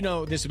not sure if you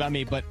know this about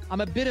me, but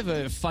I'm a bit of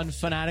a fun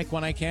fanatic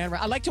when I can.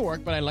 I like to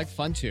work, but I like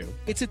fun too.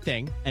 It's a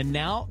thing. And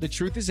now the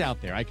truth is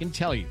out there. I can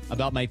tell you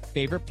about my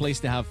favorite place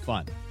to have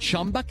fun.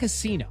 Chumba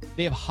Casino.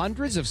 They have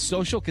hundreds of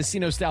social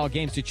casino style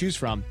games to choose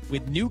from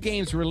with new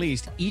games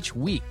released each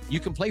week.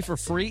 You can play for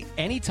free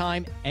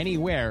anytime,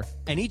 anywhere.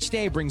 And each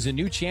day brings a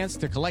new chance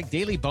to collect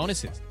daily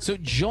bonuses. So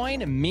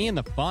join me in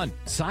the fun.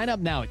 Sign up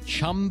now at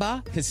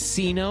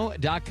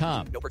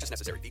ChumbaCasino.com. No purchase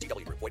necessary.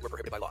 VGW. Void where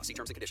prohibited by law. See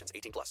terms and conditions.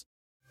 18+.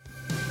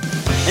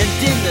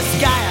 And in the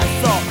sky I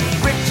saw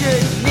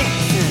Richard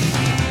Nixon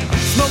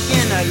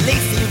smoking a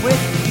lacy with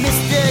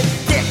Mr.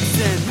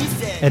 Dixon. He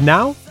said, And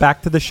now,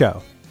 back to the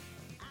show.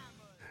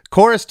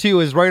 Chorus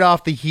 2 is right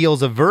off the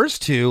heels of verse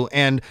 2.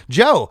 And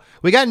Joe,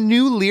 we got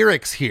new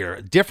lyrics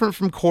here, different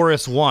from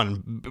chorus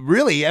 1.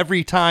 Really,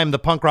 every time the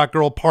punk rock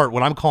girl part,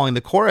 what I'm calling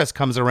the chorus,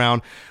 comes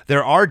around,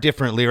 there are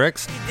different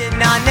lyrics. did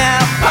not know.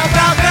 Punk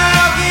rock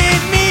girl,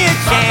 give me a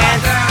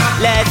chance.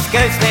 Let's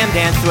go slam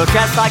dance to a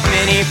dress like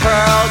Minnie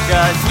Pearl.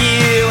 Just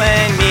you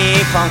and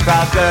me. punk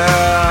rock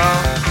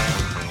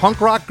girl.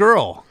 Punk rock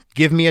girl,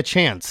 give me a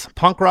chance.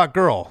 Punk rock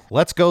girl,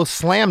 let's go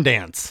slam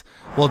dance.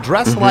 Well,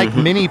 dress like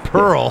Minnie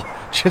Pearl,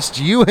 just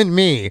you and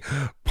me,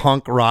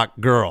 punk rock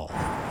girl.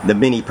 The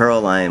Minnie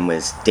Pearl line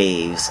was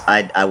Dave's.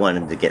 I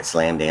wanted to get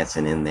slam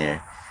dancing in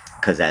there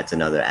because that's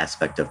another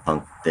aspect of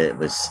punk that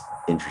was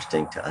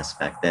interesting to us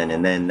back then.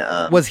 And then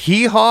was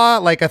hee haw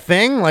like a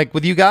thing, like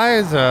with you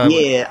guys?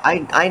 Yeah,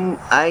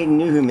 I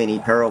knew who Minnie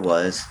Pearl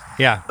was.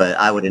 Yeah, but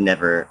I would have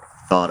never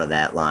thought of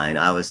that line.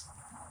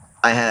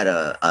 I had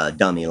a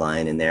dummy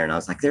line in there, and I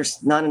was like,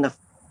 "There's not enough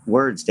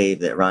words,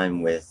 Dave, that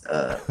rhyme with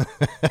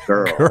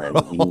girl,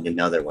 and we need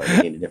another one.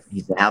 We need a different."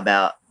 He said, "How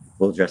about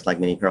we'll dress like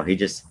Minnie Pearl?" He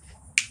just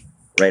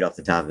right off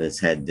the top of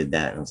his head did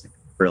that, and I was like,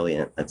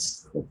 "Brilliant!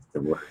 That's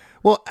the word."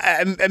 Well,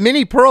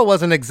 Minnie Pearl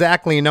wasn't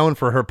exactly known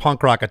for her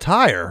punk rock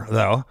attire,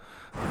 though.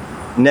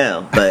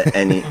 No, but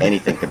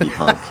anything could be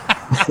punk.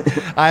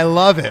 I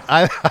love it.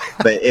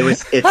 But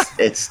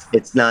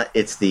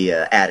it's the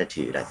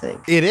attitude, I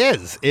think. It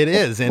is.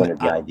 And one of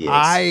the ideas.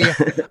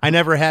 I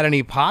never had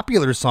any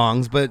popular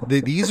songs, but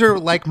these are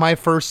like my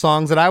first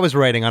songs that I was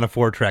writing on a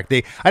 4-track.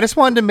 I just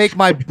wanted to make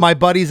my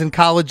buddies in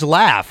college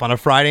laugh on a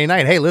Friday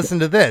night. Hey, listen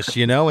to this,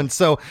 And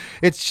so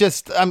it's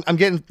just I'm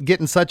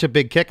getting such a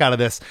big kick out of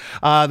this.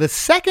 The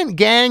second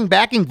gang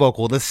backing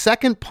vocal, the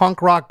second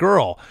punk rock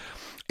girl.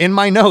 In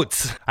my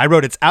notes, I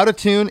wrote, it's out of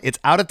tune, it's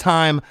out of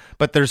time,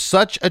 but there's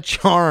such a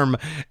charm,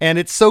 and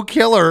it's so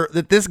killer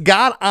that this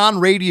got on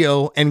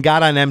radio and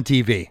got on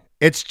MTV.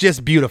 It's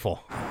just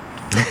beautiful.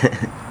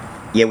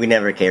 Yeah, we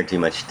never cared too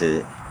much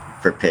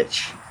for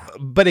pitch.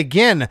 But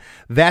again,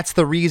 that's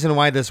the reason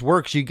why this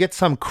works. You get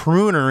some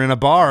crooner in a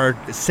bar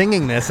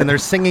singing this, and they're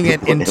singing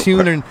it in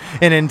tune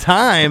and in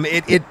time.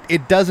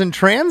 It doesn't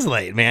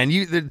translate,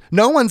 man.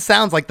 No one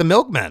sounds like the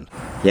Milkmen.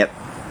 Yep.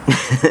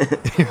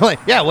 You're like,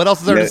 yeah, what else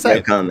is there to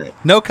say?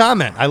 No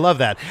comment. I love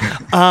that.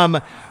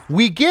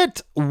 We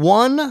get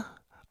one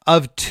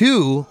of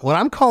two, what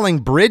I'm calling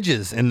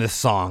bridges in this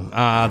song.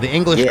 The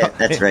English,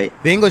 that's right.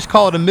 The English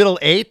call it a middle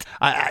eight.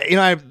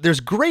 There's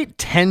great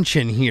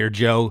tension here,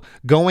 Joe,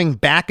 going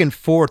back and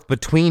forth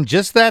between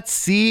just that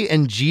C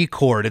and G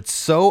chord. It's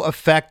so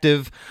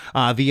effective.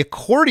 The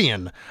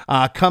accordion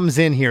comes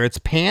in here. It's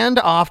panned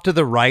off to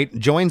the right,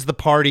 joins the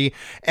party.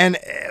 And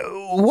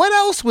what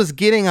else was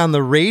getting on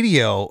the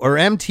radio or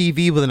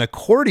MTV with an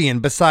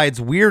accordion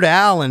besides Weird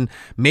Al and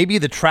maybe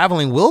the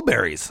Traveling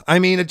Wilburys? I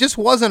mean, it just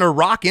wasn't a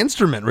rock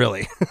instrument,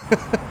 really.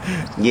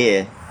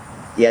 Yeah,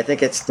 I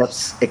think it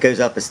goes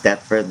up a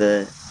step for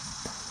the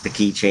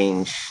key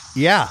change.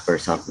 Yeah, or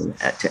something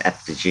to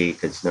F to G,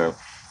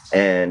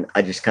 and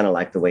I just kind of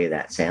like the way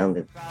that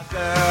sounded.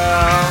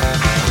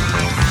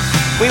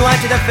 We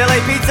went to the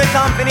Philly Pizza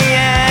Company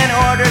and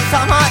ordered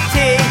some hot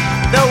tea.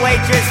 The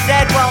waitress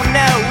said, well,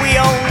 no, we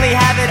only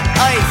have it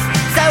iced.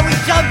 So we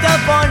jumped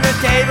up on the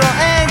table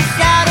and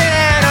shouted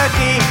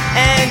anarchy.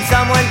 And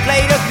someone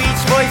played a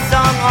Beach Boys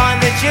song on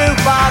the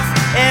jukebox.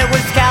 It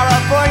was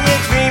California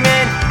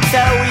Dreamin', so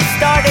we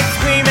started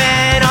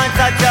screaming on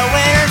such a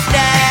winter's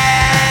day.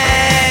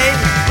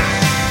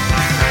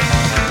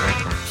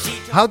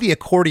 How'd the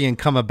accordion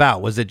come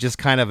about? Was it just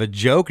kind of a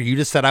joke, or you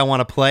just said, I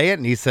want to play it,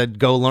 and he said,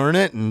 go learn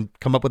it and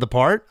come up with a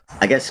part?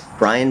 I guess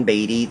Brian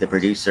Beatty, the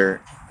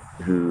producer,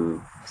 who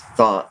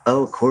thought,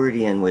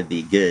 accordion would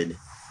be good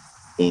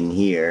in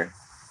here,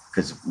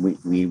 because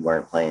we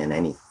weren't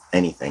playing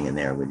anything in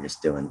there. We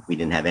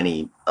didn't have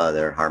any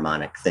other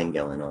harmonic thing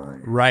going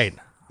on. Right.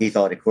 He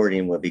thought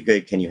accordion would be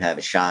good. Can you have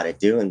a shot at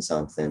doing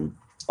something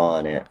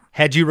on it?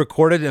 Had you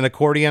recorded an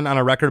accordion on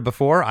a record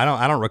before? I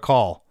don't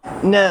recall.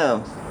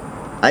 No.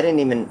 I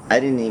didn't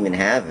even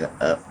have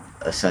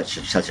such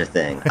a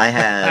thing. I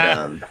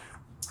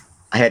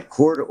had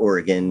chord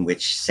organ,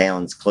 which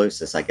sounds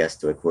closest, I guess,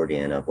 to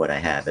accordion of what I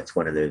have. It's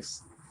one of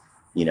those,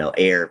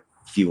 air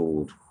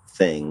fueled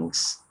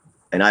things,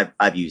 and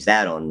I've used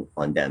that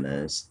on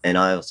demos. And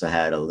I also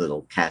had a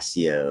little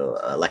Casio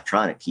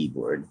electronic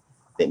keyboard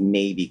that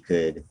maybe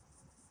could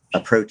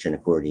approach an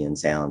accordion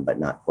sound, but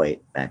not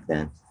quite back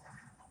then.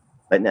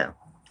 But no.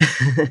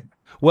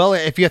 Well,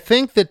 if you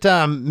think that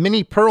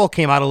Minnie Pearl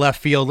came out of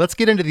left field, let's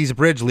get into these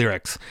bridge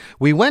lyrics.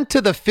 We went to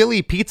the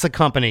Philly Pizza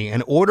Company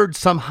and ordered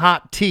some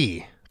hot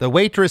tea. The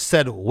waitress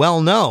said, well,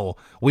 no,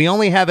 we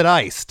only have it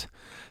iced.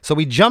 So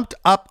we jumped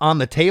up on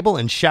the table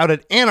and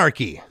shouted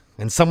anarchy,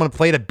 and someone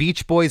played a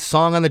Beach Boys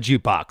song on the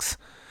jukebox.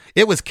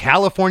 It was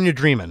California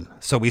Dreamin',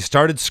 so we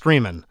started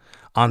screaming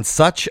on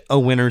such a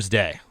winter's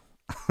day.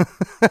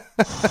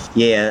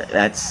 Yeah,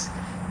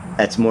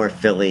 that's more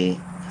Philly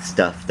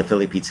stuff. The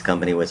Philly Pizza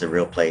Company was a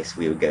real place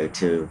we would go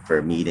to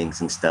for meetings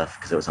and stuff,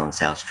 because it was on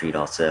South Street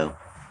also.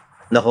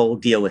 The whole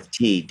deal with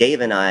tea, Dave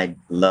and I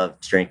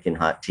loved drinking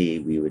hot tea.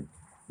 We would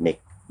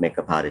make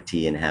a pot of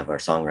tea and have our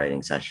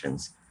songwriting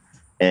sessions.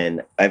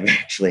 And I've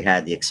actually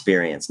had the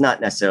experience, not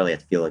necessarily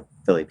at the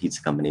Philly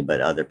Pizza Company,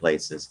 but other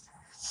places,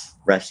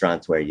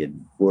 restaurants where you'd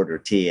order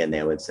tea and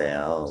they would say,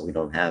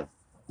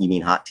 you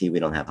mean hot tea? We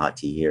don't have hot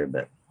tea here,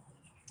 but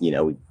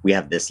we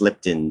have this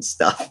Lipton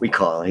stuff we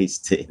call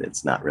iced tea.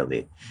 That's not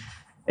really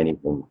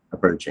anything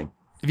approaching.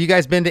 Have you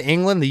guys been to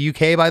England, the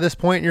UK by this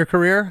point in your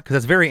career? Because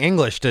it's very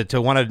English to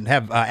want to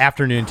have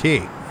afternoon tea.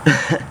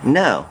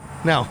 No.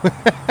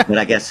 But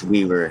I guess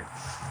we were,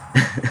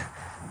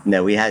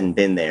 no, we hadn't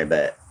been there,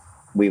 but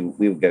we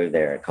would go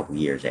there a couple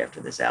years after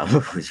this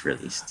album was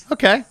released.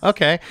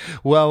 Okay.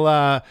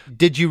 Well,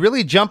 did you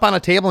really jump on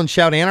a table and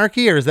shout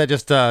anarchy, or is that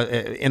just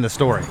in the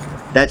story?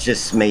 That's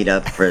just made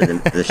up for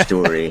the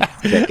story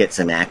to get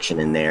some action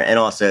in there. And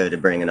also to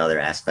bring another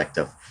aspect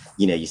of,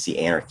 you see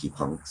anarchy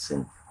punks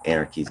and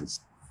anarchies is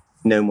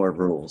no more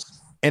rules.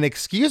 And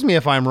excuse me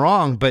if I'm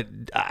wrong, but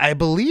I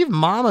believe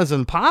Mamas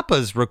and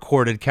Papas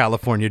recorded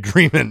California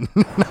Dreamin',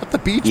 not the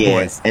Beach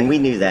Boys. And we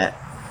knew that.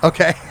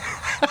 Okay.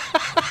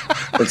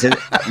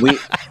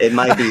 It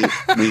might be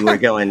we were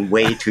going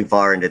way too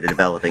far into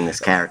developing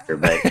this character,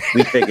 but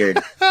we figured,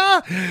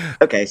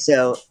 okay,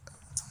 so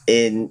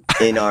in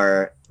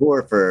our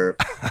tour for,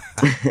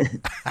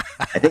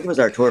 I think it was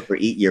our tour for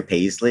Eat Your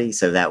Paisley,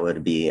 so that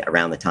would be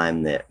around the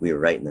time that we were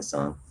writing the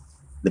song.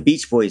 The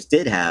Beach Boys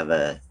did have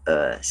a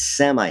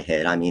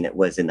semi-hit. I mean, it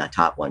was in the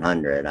top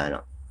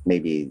 100.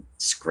 Maybe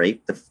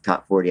scraped the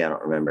top 40, I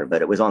don't remember,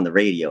 but it was on the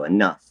radio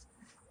enough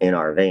in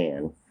our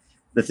van.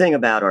 The thing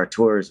about our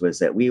tours was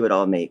that we would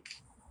all make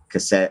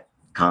cassette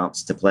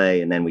comps to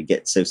play, and then we'd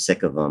get so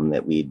sick of them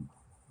that we'd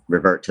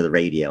revert to the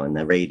radio, and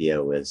the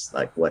radio was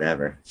like,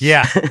 whatever.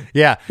 Yeah.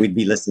 We'd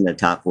be listening to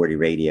top 40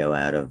 radio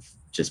out of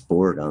just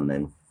boredom,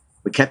 and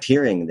we kept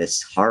hearing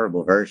this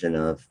horrible version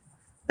of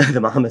the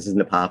Mamas and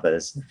the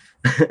Papas,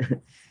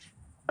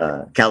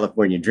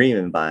 California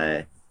Dreamin'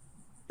 by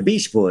the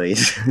Beach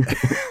Boys.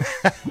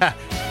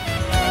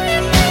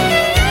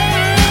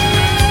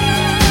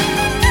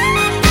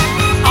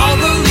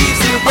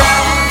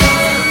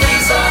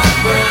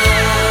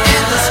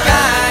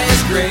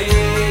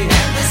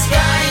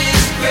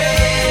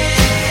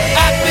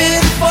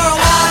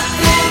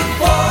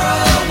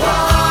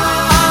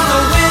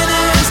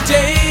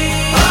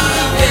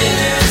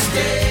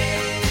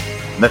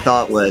 The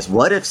thought was,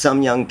 what if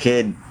some young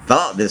kid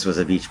thought this was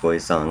a Beach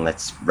Boys song?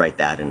 Let's write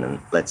that and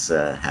let's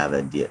have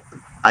a deal.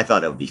 I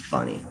thought it would be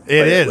funny.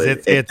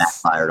 It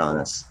backfired on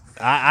us.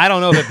 I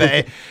don't know if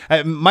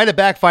it might have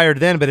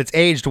backfired then, but it's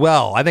aged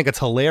well. I think it's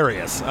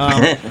hilarious.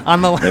 On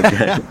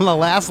the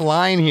last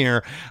line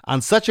here, on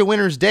such a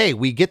winter's day,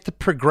 we get the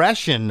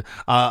progression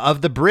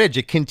of the bridge.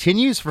 It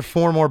continues for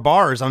 4 more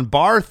bars. On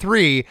bar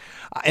 3,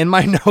 in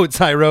my notes,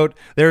 I wrote,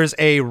 there's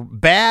a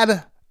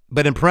bad,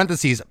 but in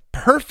parentheses,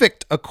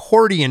 perfect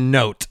accordion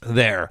note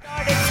there.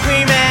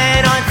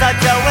 Screaming on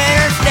such a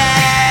winter's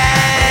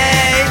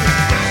day.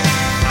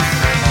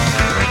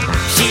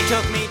 She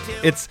took me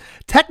to... It's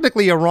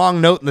technically a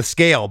wrong note in the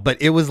scale,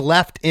 but it was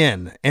left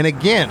in. And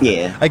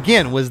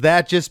again, was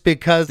that just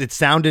because it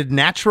sounded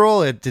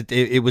natural?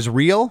 It was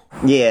real?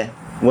 Yeah.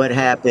 What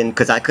happened,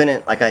 because I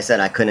couldn't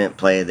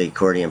play the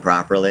accordion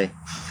properly.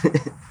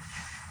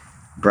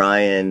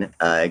 Brian,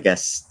 I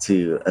guess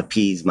to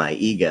appease my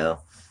ego,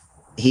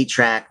 he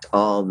tracked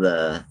all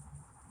the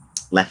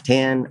left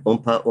hand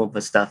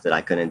oompa stuff that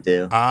I couldn't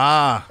do.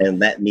 And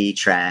let me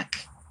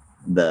track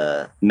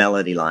the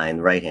melody line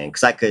right hand,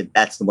 because I could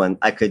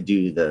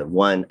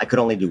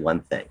only do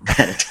one thing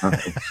at a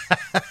time.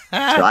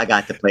 So I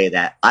got to play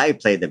that. I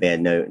played the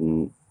bad note,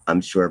 and I'm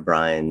sure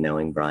Brian,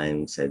 knowing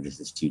Brian, said, this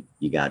is too,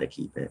 you got to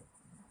keep it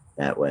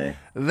that way.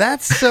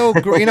 That's so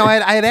great.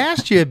 I had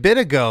asked you a bit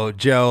ago,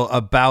 Joe,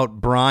 about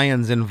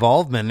Brian's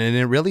involvement, and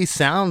it really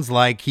sounds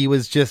like he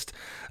was just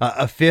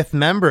a fifth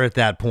member at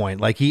that point.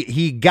 Like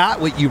he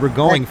got what you were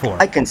going for.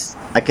 I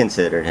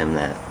considered him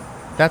that.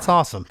 That's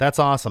awesome.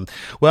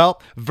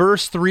 Well,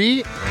 verse 3.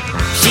 She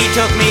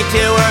took me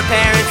to her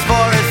parents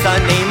for a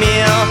Sunday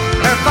meal.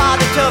 Her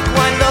father took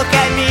one look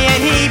at me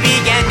and he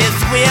began to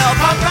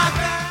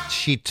squeal.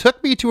 She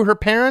took me to her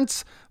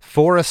parents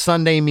for a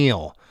Sunday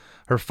meal.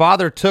 Her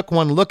father took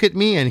one look at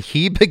me and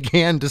he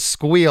began to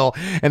squeal.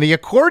 And the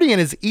accordion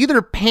is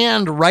either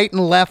panned right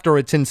and left or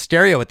it's in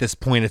stereo at this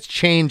point. It's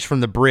changed from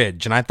the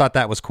bridge. And I thought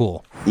that was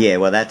cool. Yeah,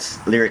 well, that's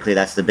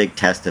the big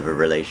test of a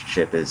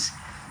relationship, is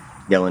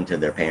going to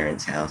their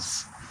parents'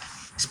 house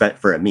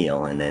for a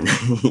meal. And then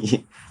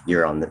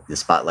you're on the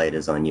spotlight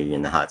is on you. You're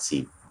in the hot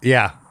seat.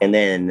 Yeah. And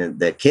then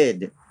the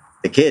kid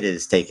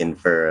is taken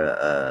for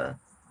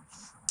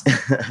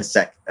a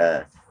sec.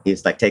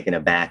 He's like taken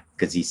aback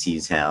because he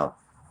sees how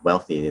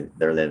wealthy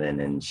they're living,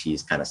 and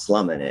she's kind of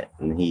slumming it,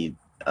 and he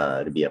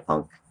to be a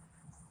punk,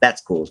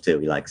 that's cool too.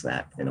 He likes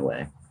that in a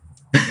way.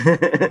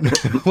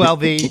 Well,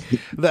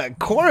 the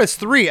chorus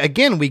 3,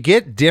 again, we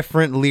get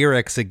different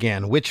lyrics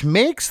again, which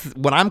makes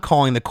what I'm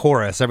calling the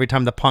chorus, every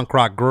time the punk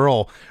rock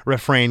girl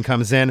refrain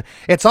comes in,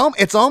 it's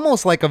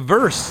almost like a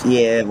verse.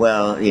 Yeah,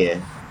 well,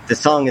 yeah, the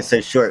song is so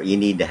short, you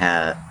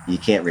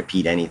can't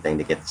repeat anything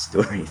to get the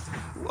story.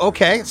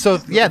 Okay, so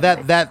yeah,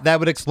 that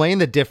would explain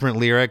the different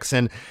lyrics.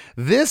 And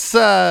this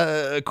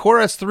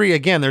chorus 3,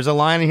 again, there's a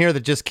line in here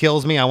that just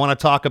kills me. I want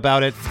to talk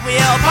about it. Squeal,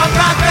 punk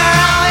rock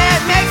girl,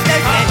 it makes no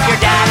sense. Your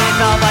dad is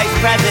the vice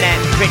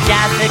president, rich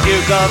as the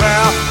Duke of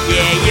Earl.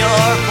 Yeah,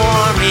 you're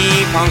for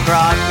me, punk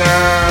rock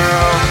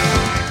girl.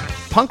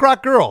 Punk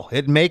rock girl,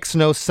 it makes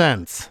no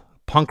sense.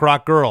 Punk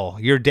Rock Girl.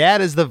 Your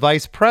dad is the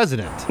vice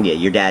president. Yeah,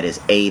 your dad is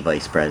a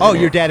vice president. Oh,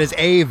 your dad is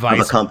a vice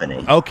of a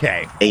company.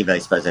 Okay. A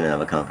vice president of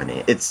a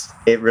company.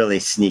 It really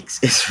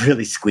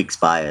squeaks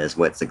by as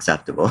what's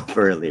acceptable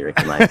for a lyric,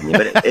 in my opinion.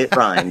 But it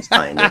rhymes,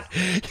 kind of.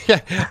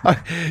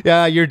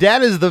 Yeah. Your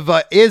dad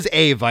is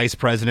a vice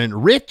president,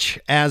 rich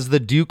as the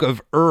Duke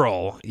of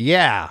Earl.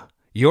 Yeah.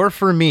 You're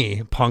for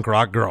me, Punk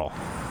Rock Girl.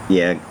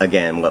 Yeah,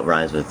 again, what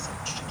rhymes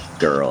with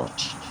girl.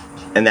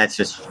 And that's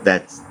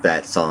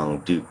that song,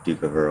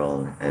 Duke of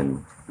Earl.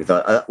 And we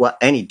thought,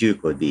 any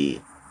Duke would be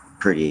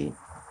pretty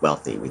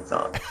wealthy, we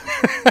thought.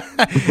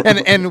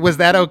 and was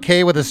that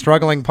okay with a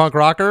struggling punk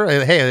rocker?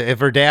 Hey,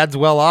 if her dad's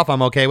well off,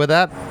 I'm okay with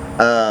that.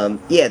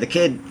 Yeah, the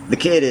kid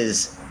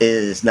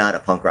is not a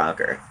punk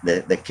rocker.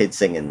 The kid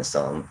singing the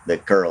song. The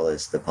girl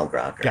is the punk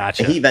rocker.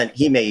 Gotcha. And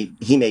he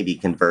may be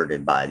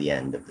converted by the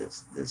end of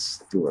this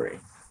story.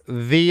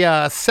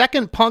 The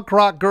second Punk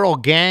Rock Girl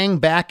gang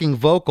backing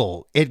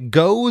vocal, it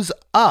goes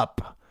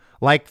up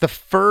like the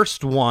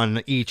first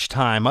one each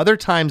time. Other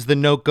times the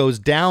note goes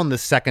down the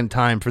second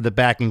time for the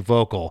backing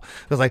vocal.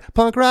 It was like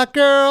Punk Rock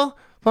Girl.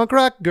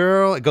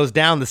 It goes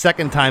down the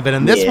second time, but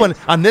on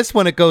this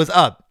one it goes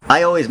up.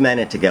 I always meant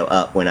it to go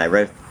up when I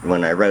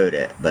wrote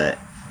it, but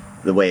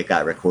the way it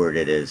got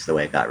recorded is the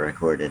way it got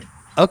recorded.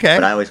 Okay.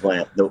 But I always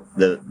wanted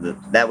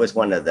that was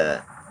one of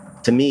the,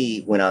 to me,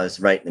 when I was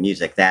writing the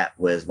music, that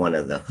was one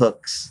of the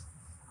hooks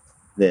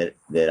that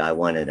I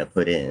wanted to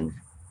put in,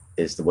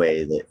 is the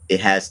way that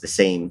it has the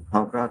same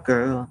punk rock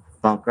girl.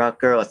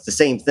 It's the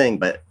same thing,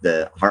 but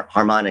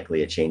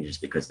harmonically it changes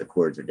because the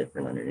chords are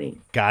different underneath.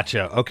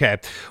 Gotcha. Okay.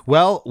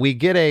 Well, we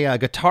get a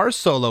guitar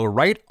solo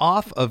right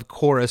off of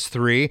chorus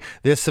 3.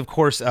 This, of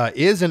course,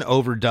 is an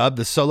overdub.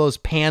 The solo's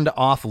panned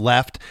off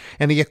left,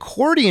 and the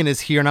accordion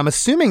is here, and I'm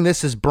assuming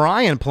this is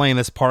Brian playing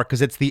this part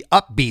because it's the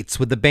upbeats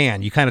with the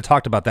band. You kind of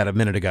talked about that a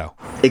minute ago.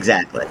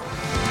 Exactly.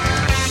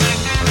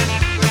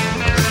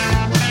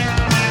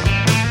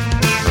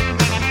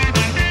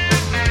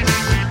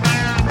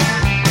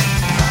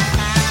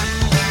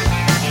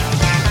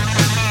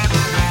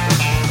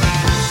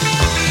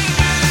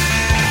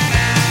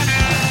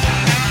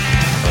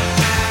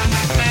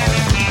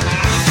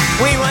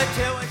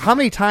 How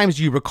many times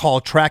do you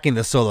recall tracking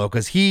the solo?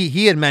 Because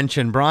he had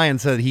mentioned, Brian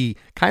said he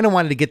kind of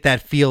wanted to get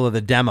that feel of the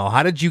demo.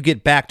 How did you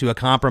get back to a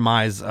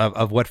compromise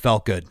of what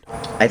felt good?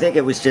 I think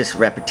it was just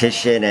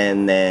repetition,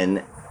 and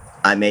then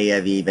I may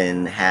have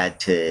even had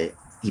to,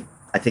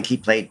 I think he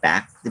played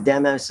back the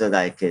demo so that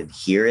I could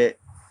hear it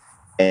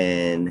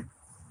and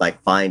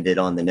like find it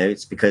on the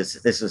notes,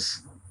 because this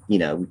was, you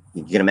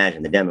can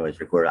imagine the demo was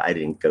recorded.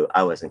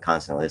 I wasn't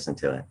constantly listening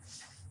to it.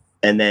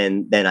 And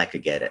then I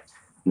could get it.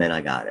 And then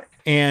I got it.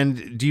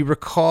 And do you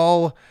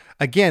recall,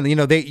 again,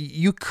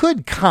 you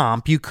could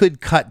comp, you could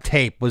cut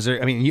tape. Was there,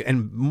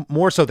 and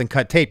more so than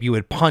cut tape, you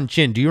would punch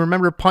in. Do you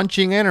remember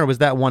punching in, or was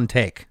that one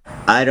take?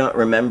 I don't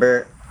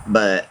remember,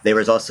 but there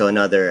was also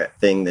another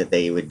thing that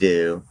he would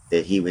do,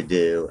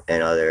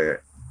 and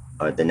or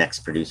the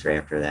next producer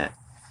after that,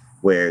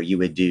 where you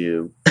would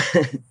do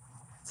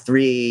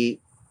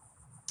 3,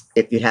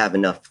 if you have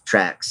enough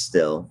tracks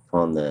still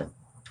on the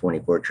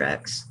 24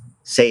 tracks,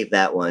 save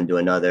that one, do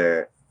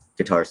another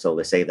guitar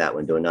solo, save that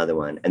one, do another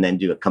one, and then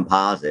do a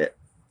composite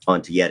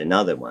onto yet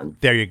another one.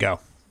 There you go.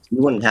 You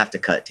wouldn't have to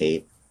cut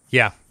tape.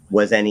 Yeah.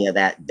 Was any of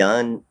that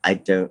done? I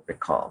don't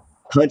recall.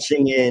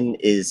 Punching in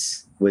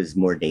was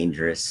more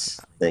dangerous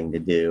thing to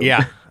do.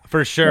 Yeah,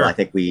 for sure. Well, I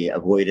think we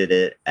avoided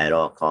it at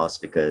all costs,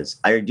 because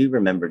I do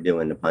remember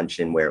doing the punch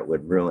in where it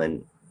would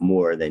ruin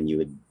more than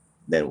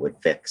it would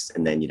fix,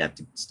 and then you'd have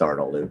to start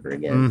all over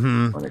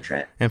again on a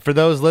track. And for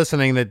those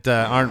listening that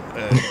aren't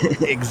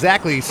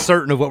exactly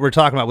certain of what we're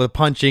talking about with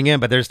punching in,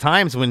 but there's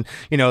times when,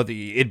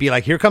 it'd be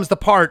like, here comes the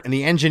part, and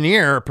the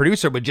engineer or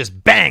producer would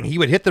just bang, he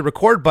would hit the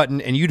record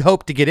button, and you'd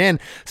hope to get in.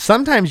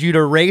 Sometimes you'd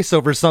erase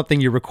over something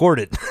you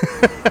recorded.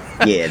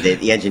 Yeah,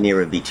 the engineer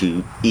would be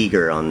too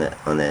eager on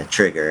the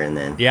trigger, and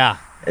then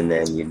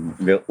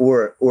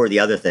or the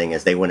other thing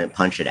is they wouldn't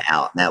punch it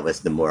out. That was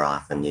the more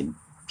often you'd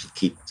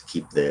keep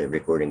the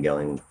recording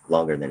going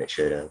longer than it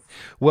should have.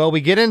 Well,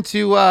 we get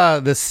into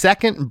the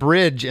second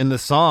bridge in the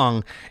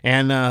song,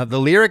 and the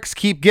lyrics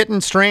keep getting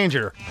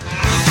stranger.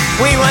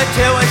 We went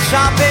to a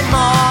shopping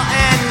mall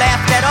and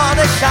laughed at all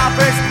the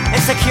shoppers,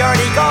 and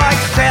security guards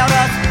trailed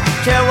us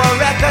to a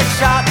record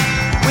shop.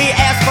 We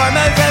asked for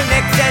Mojo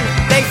Nixon,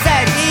 they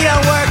said he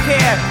don't work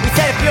here. We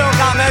said if you don't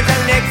got Mojo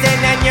Nixon,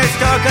 then your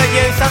store could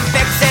use some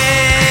fixing.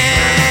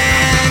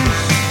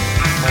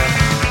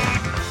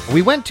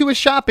 We went to a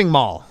shopping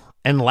mall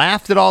and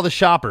laughed at all the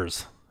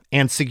shoppers,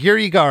 and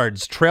security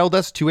guards trailed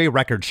us to a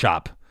record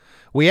shop.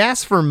 We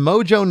asked for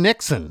Mojo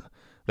Nixon.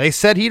 They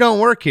said he don't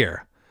work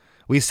here.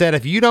 We said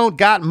if you don't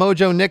got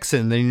Mojo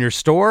Nixon, then your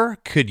store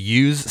could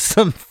use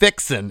some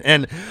fixin'.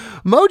 And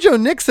Mojo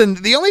Nixon,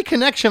 the only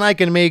connection I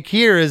can make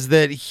here is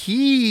that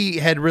he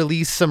had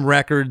released some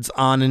records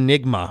on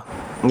Enigma.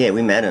 Yeah,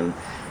 we met him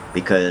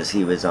because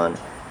he was on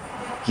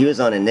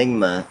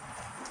Enigma.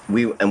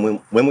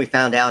 When we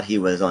found out he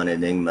was on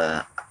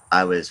Enigma,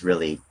 I was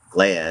really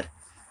glad,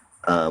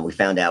 We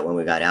found out when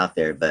we got out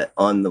there, but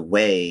on the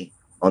way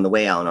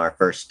out on our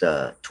first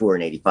tour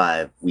in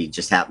 '85, we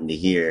just happened to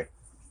hear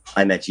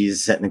 "I Met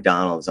Jesus at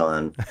McDonald's"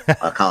 on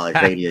a college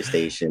radio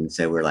station.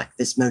 So we're like,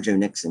 "This Mojo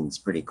Nixon's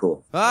pretty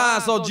cool." I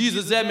saw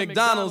Jesus at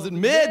McDonald's at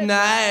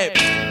midnight.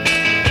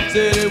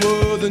 Said he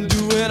wasn't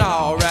doing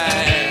all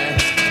right.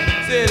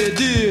 Said he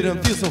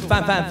didn't feel so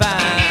fine.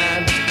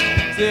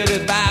 Said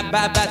he's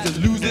about to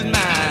lose his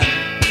mind.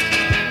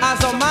 I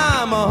saw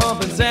Mama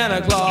humping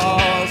Santa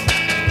Claus.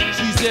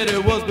 She said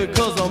it was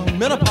because of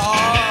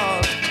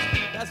menopause.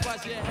 That's why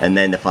she had... And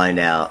then to find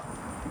out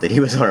that he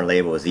was on our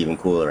label was even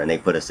cooler, and they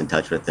put us in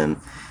touch with him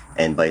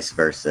and vice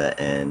versa.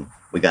 And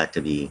we got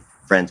to be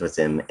friends with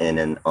him. And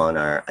then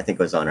I think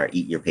it was on our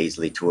Eat Your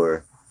Paisley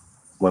tour,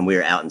 when we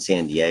were out in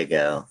San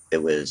Diego,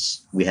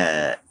 we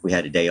had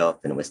a day off,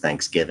 and it was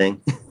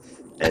Thanksgiving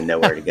and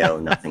nowhere to go,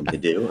 nothing to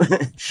do.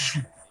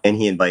 And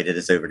he invited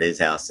us over to his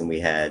house, and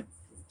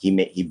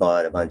he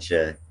bought a bunch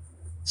of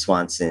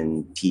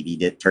Swanson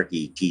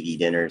turkey TV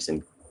dinners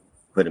and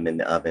put them in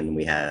the oven.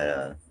 We had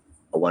a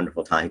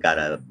wonderful time. Got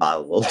a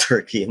bottle of Old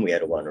Turkey, and we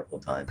had a wonderful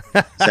time.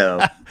 So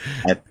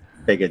I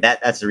figured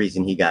that's the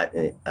reason he got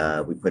it.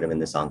 We put him in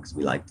the song because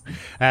we liked him.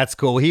 That's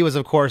cool. He was,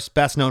 of course,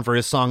 best known for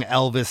his song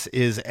 "Elvis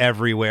Is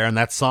Everywhere," and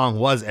that song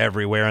was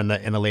everywhere in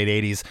the late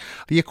 '80s.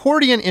 The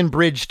accordion in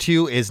Bridge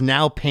 2 is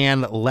now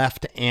panned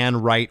left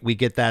and right. We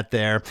get that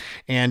there.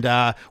 And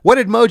what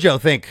did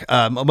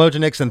Mojo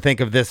Nixon think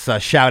of this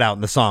shout out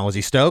in the song? Was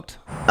he stoked?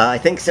 I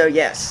think so.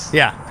 Yes.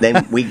 Yeah.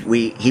 Then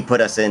he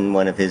put us in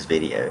one of his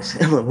videos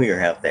when we were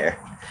out there.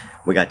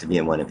 We got to be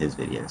in one of his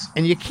videos.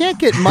 And you can't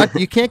get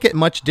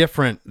much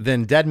different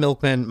than Dead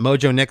Milkmen,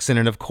 Mojo Nixon,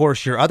 and of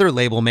course your other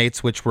label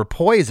mates, which were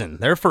Poison.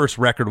 Their first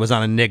record was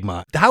on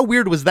Enigma. How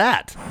weird was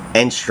that?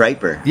 And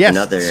Stryper. Yes,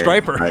 another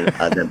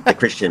Stryper. the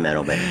Christian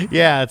metal band.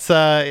 Yeah, it's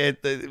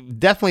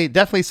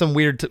definitely some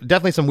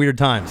weird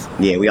times.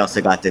 Yeah, we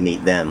also got to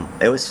meet them.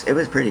 It was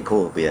pretty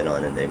cool being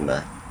on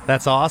Enigma.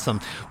 That's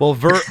awesome. Well,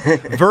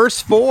 verse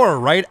 4,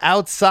 right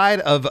outside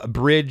of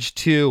Bridge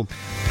 2.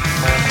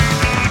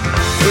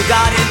 We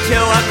got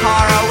into a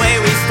car, away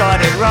we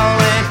started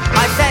rolling.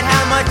 I said,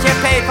 how much you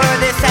pay for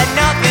this? Said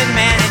nothing,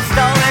 man, it's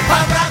stolen.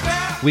 Punk rock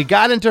girl. We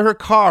got into her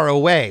car,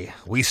 away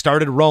we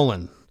started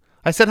rolling.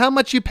 I said, how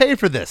much you pay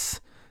for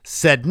this?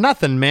 Said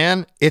nothing,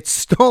 man, it's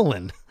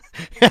stolen.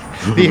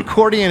 The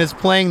accordion is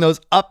playing those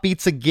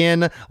upbeats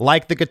again,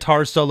 like the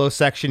guitar solo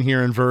section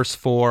here in verse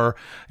 4.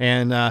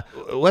 And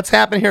what's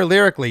happening here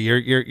lyrically?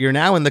 You're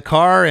now in the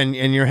car and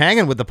you're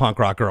hanging with the punk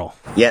rock girl.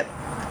 Yep,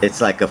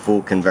 it's like a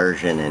full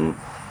conversion, and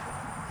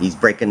he's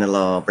breaking the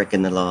law,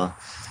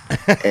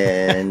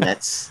 and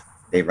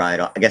they ride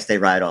off. I guess they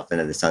ride off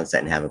into the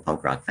sunset and have a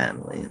punk rock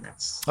family, and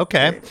that's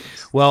okay.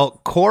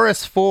 Well,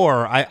 chorus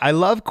 4, I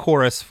love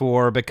chorus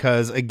 4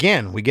 because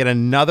again we get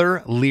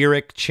another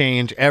lyric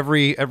change.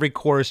 Every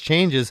chorus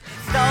changes.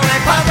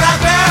 Stolen punk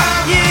rock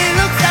girl, you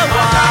look so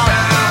wild.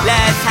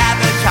 Let's have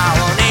a child,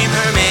 we'll name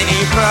her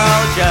Minnie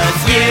Pearl.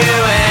 Just you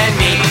and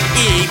me,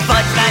 eat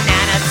fudge,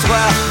 banana,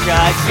 swirl.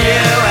 Just you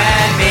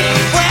and me,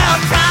 we'll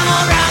travel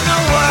around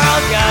the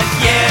world.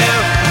 Just you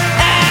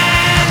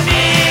and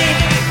me,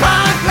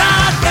 punk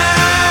rock girl.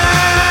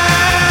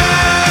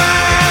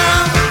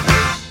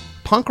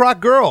 Punk rock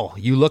girl,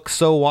 you look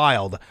so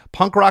wild.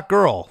 Punk rock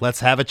girl, let's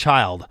have a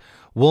child.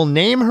 We'll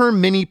name her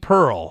Minnie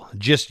Pearl.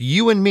 Just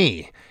you and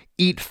me.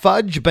 Eat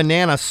fudge,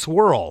 banana,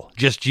 swirl.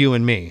 Just you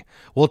and me.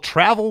 We'll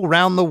travel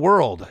around the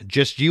world.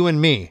 Just you and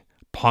me.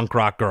 Punk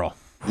rock girl.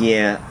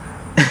 Yeah.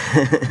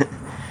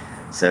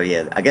 So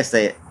yeah, I guess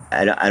I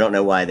don't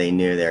know why they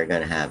knew they were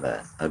going to have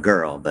a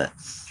girl, but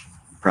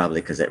probably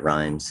because it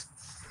rhymes.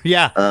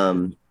 Yeah.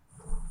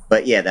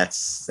 But yeah,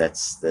 that's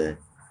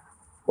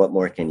what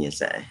more can you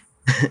say?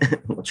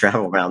 We'll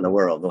travel around the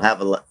world. We'll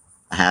have a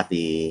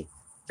happy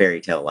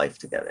fairy tale life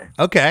together.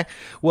 Okay.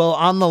 Well,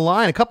 on the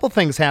line, a couple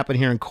things happen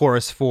here in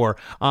chorus 4.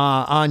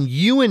 On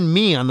You and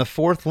Me, on the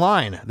 4th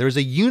line, there's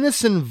a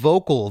unison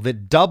vocal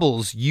that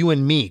doubles You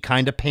and Me,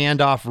 kind of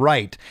panned off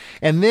right.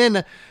 And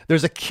then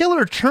there's a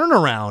killer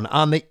turnaround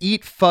on the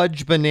Eat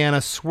Fudge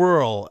Banana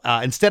Swirl.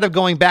 Instead of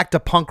going back to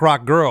Punk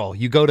Rock Girl,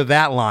 you go to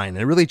that line.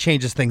 It really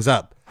changes things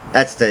up.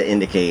 That's to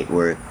indicate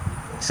where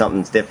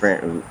something's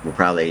different. We're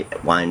probably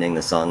winding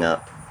the song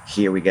up.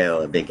 Here we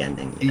go, a big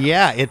ending. You know?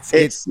 Yeah, it's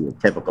a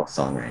typical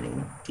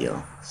songwriting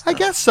deal. I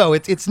guess so.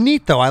 It's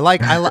neat though. I like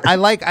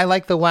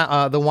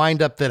the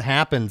wind up that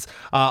happens.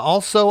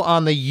 Also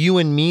on the You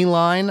and Me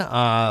line,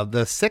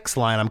 the 6th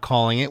line, I'm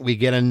calling it, we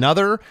get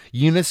another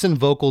unison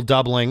vocal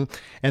doubling,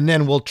 and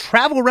then we'll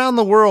travel around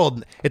the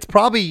world. It's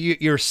probably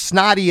your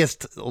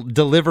snottiest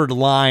delivered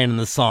line in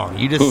the song.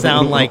 You just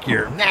sound like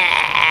you're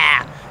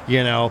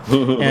you know,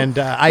 and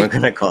we're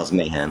gonna cause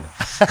mayhem.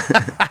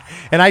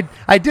 And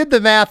I did the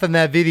math in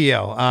that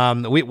video.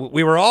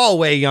 We were all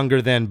way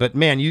younger then, but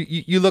man,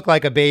 you look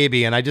like a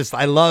baby, and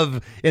I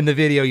love in the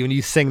video when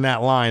you sing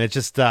that line. It's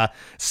just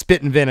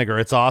spit and vinegar.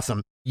 It's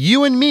awesome.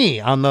 You and Me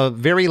on the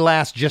very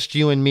last, just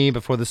You and Me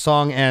before the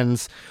song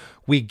ends.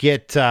 We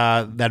get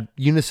that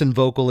unison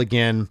vocal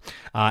again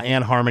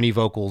and harmony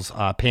vocals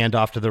panned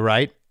off to the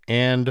right.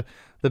 and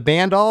the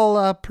band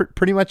all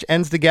pretty much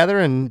ends together,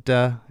 and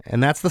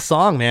that's the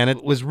song, man.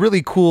 It was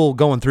really cool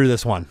going through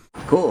this one.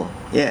 Cool,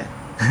 yeah.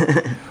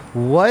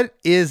 What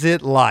is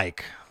it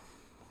like,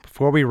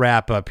 before we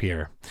wrap up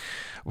here?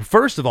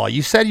 First of all,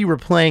 you said you were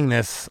playing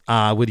this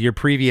with your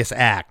previous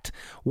act.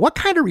 What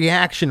kind of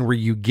reaction were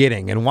you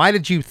getting, and why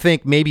did you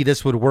think maybe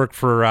this would work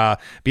for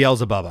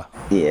Beelzebubba?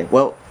 Yeah,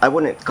 well, I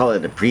wouldn't call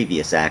it a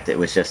previous act. It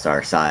was just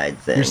our side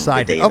thing. Your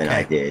side that Dave thing. and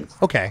I did.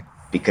 Okay.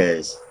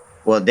 Because,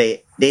 well,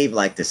 Dave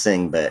liked to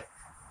sing, but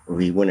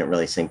we wouldn't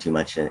really sing too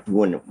much. And he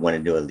wouldn't want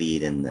to do a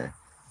lead in the...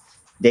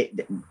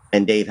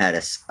 And Dave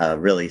had a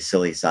really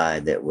silly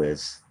side that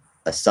was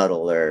a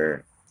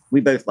subtler... We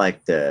both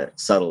liked the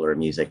subtler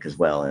music as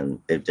well, and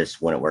it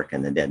just wouldn't work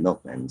in the Dead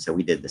Milkmen. So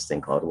we did this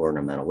thing called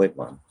Ornamental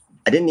Wigwam.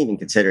 I didn't even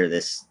consider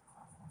this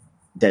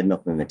Dead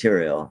Milkmen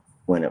material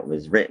when it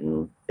was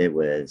written. It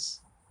was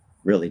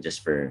really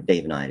just for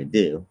Dave and I to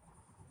do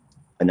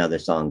another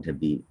song to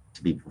be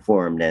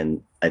performed,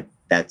 and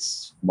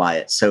that's why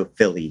it's so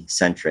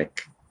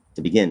Philly-centric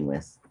to begin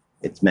with.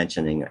 It's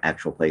mentioning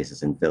actual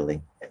places in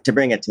Philly. To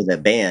bring it to the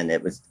band,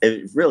 it was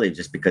really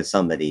just because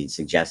somebody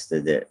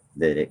suggested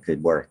that it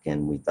could work,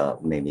 and we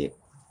thought maybe.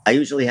 I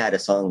usually had a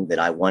song that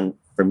I want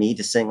for me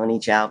to sing on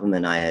each album,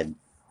 and I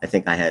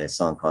think I had a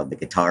song called the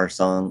Guitar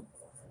Song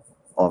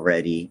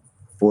already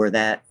for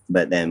that,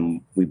 but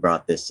then we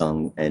brought this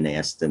song and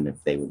asked them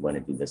if they would want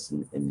to do this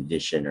in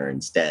addition or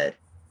instead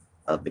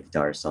of the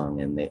Guitar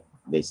Song, and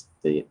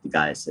the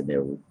guys said they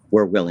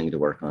were willing to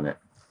work on it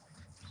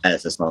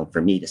as a song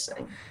for me to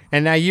sing.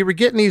 And now you were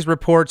getting these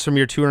reports from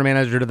your tour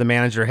manager to the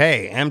manager,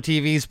 hey,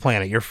 MTV's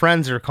playing it. Your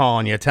friends are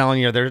calling you,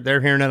 telling you they're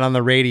hearing it on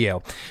the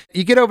radio.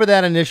 You get over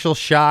that initial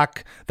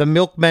shock. The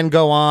Milkmen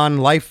go on.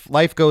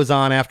 Life goes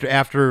on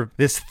after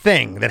this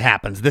thing that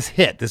happens, this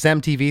hit, this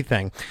MTV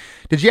thing.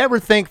 Did you ever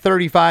think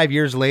 35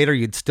 years later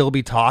you'd still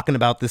be talking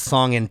about this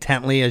song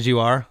intently as you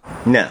are?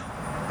 No.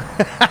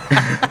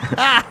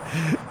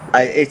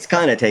 It's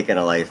kind of taken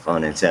a life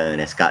on its own.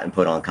 It's gotten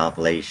put on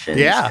compilations.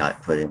 Yeah. It's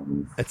got put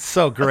in it's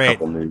so great. A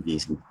couple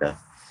movies and stuff.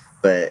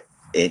 But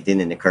it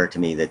didn't occur to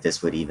me that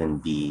this would even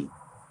be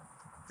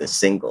the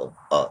single,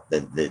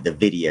 the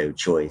video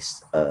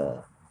choice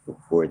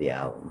for the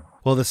album.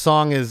 Well, the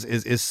song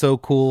is so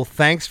cool.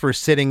 Thanks for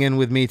sitting in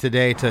with me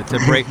today to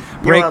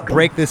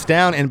break this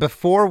down. And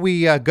before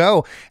we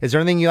go, is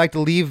there anything you'd like to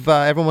leave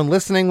everyone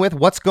listening with?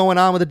 What's going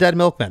on with the Dead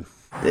Milkmen?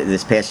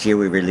 This past year,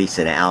 we released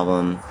an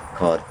album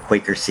called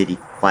Quaker City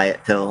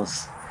Quiet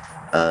Pills,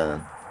 a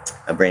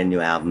brand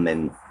new album,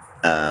 and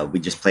we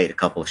just played a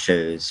couple of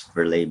shows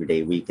for Labor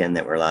Day weekend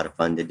that were a lot of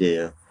fun to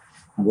do.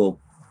 We'll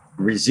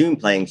resume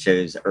playing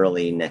shows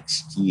early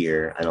next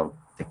year. I don't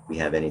think we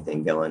have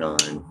anything going on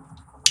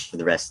for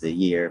the rest of the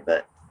year,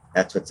 but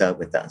that's what's up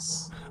with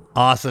us.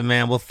 Awesome,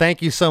 man. Well,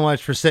 thank you so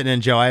much for sitting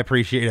in, Joe. I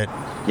appreciate it.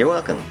 You're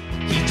welcome.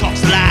 He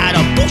talks a lot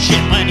of bullshit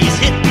when he's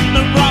hitting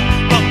the rock,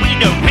 but we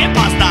know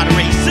Grandpa's not a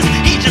racist.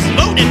 He just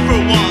voted for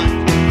one.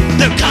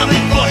 They're coming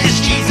for his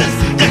Jesus.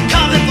 They're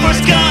coming for his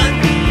gun.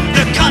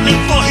 They're coming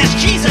for his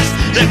Jesus.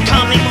 They're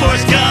coming for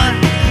his gun.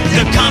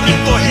 They're coming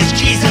for his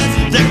Jesus.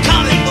 They're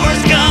coming for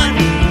his gun.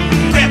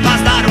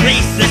 Grandpa's not a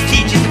racist.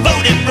 He just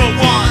voted for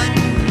one.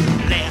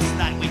 Last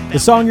night the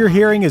song you're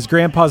hearing is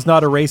Grandpa's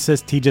Not a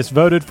Racist. He just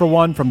voted for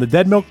one from the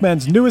Dead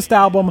Milkmen's newest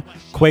album,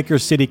 Quaker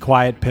City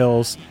Quiet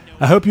Pills.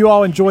 I hope you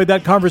all enjoyed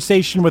that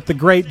conversation with the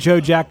great Joe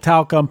Jack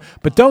Talcum,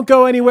 but don't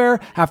go anywhere.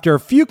 After a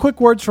few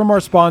quick words from our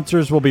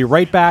sponsors, we'll be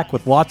right back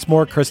with lots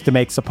more Krista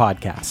Makes a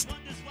Podcast.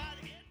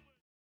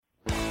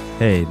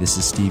 Hey, this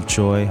is Steve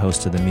Choi,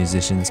 host of the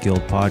Musicians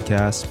Guild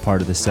podcast,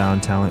 part of the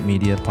Sound Talent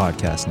Media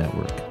Podcast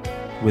Network.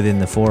 Within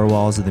the four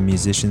walls of the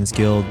Musicians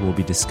Guild, we'll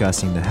be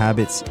discussing the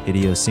habits,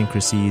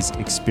 idiosyncrasies,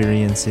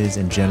 experiences,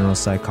 and general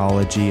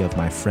psychology of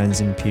my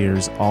friends and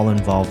peers, all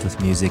involved with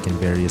music in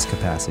various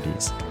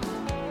capacities.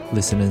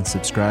 Listen and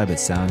subscribe at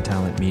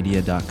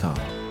soundtalentmedia.com.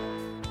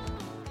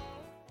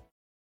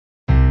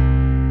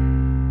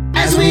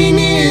 As we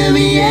near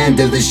the end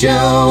of the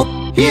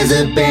show, here's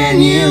a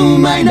band you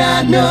might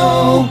not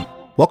know.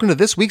 Welcome to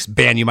this week's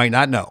Band You Might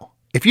Not Know.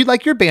 If you'd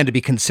like your band to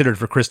be considered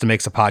for Krista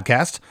Makes a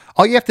Podcast,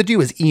 all you have to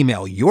do is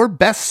email your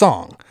best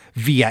song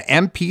via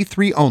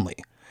MP3 only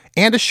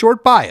and a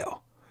short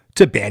bio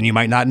to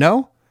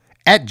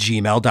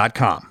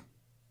bandyoumightnotknow@gmail.com.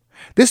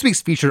 This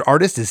week's featured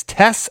artist is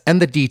Tess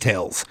and the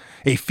Details,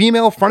 a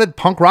female-fronted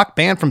punk rock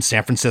band from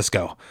San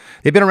Francisco.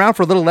 They've been around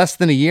for a little less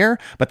than a year,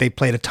 but they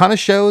played a ton of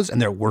shows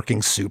and they're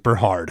working super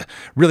hard.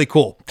 Really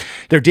cool.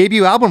 Their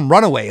debut album,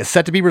 Runaway, is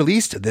set to be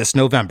released this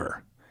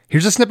November.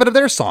 Here's a snippet of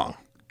their song,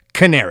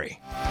 Canary.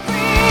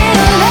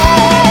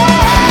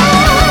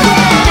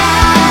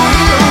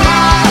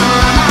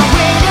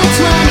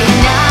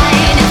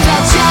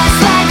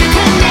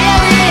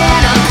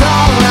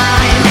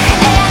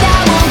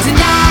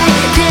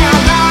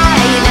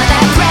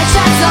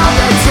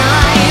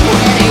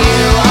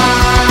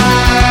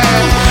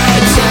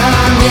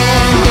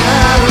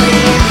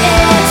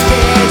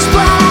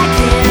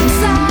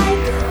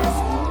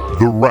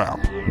 The Wrap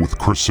with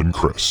Chris and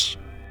Chris.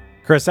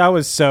 Chris, I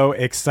was so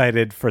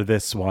excited for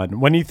this one.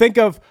 When you think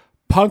of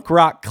punk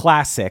rock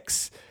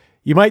classics,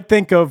 you might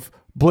think of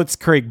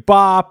Blitzkrieg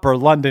Bop or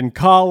London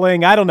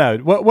Calling. I don't know.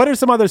 What are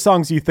some other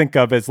songs you think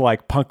of as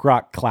like punk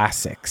rock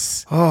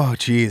classics? Oh,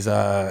 geez.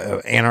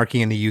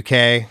 Anarchy in the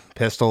UK,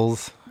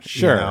 Pistols.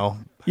 Sure.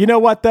 You know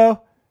what,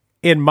 though?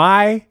 In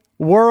my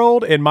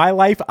world, in my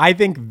life, I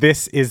think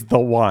this is the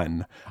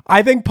one.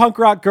 I think Punk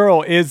Rock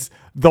Girl is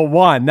the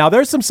one. Now,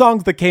 there's some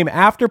songs that came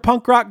after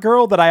Punk Rock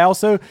Girl that I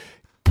also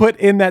put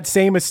in that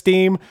same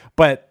esteem,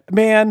 but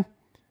man,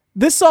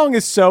 this song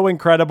is so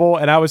incredible,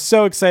 and I was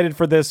so excited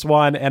for this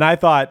one, and I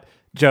thought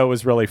Joe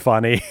was really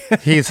funny.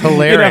 He's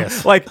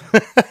hilarious.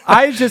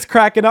 I was just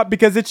cracking up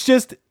because it's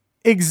just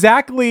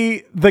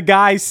exactly the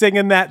guy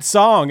singing that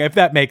song, if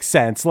that makes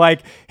sense.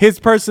 Like, his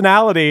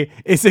personality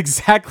is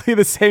exactly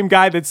the same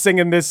guy that's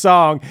singing this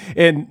song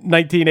in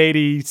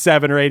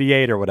 1987 or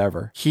 88 or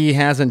whatever. He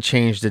hasn't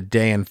changed a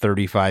day in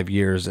 35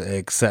 years,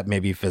 except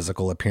maybe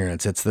physical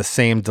appearance. It's the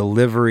same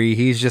delivery.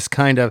 He's just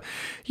kind of,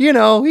 he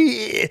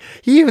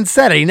even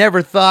said it. He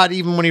never thought,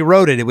 even when he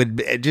wrote it, it would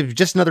be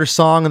just another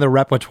song in the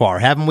repertoire.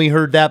 Haven't we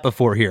heard that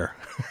before here?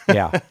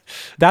 Yeah.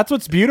 That's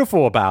what's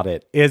beautiful about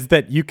it, is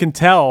that you can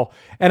tell.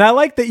 And I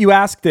like that you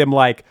asked him,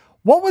 like,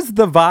 what was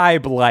the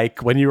vibe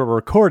like when you were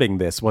recording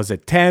this? Was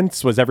it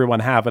tense? Was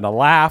everyone having a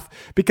laugh?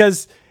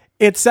 Because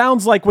it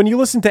sounds like when you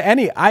listen to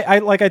I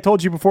like I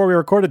told you before we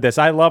recorded this,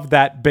 I love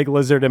that Big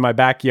Lizard in My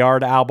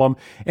Backyard album.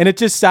 And it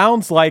just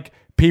sounds like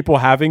people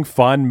having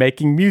fun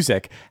making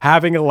music,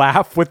 having a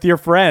laugh with your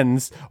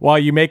friends while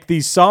you make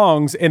these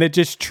songs. And it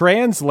just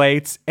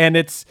translates, and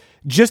it's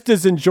just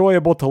as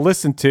enjoyable to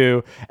listen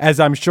to as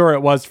I'm sure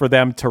it was for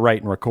them to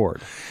write and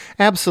record.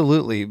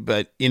 Absolutely.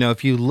 But,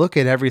 if you look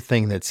at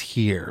everything that's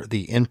here,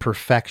 the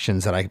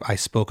imperfections that I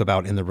spoke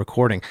about in the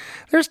recording,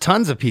 there's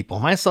tons of people,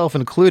 myself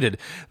included,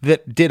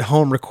 that did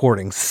home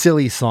recordings,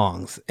 silly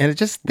songs, and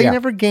they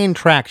never gained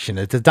traction.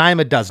 It's a dime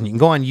a dozen. You can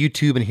go on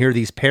YouTube and hear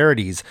these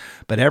parodies,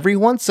 but every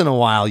once in a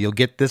while, you'll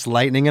get this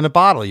lightning in a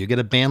bottle. You get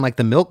a band like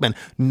the Milkmen.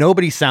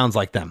 Nobody sounds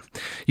like them.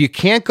 You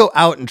can't go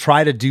out and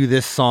try to do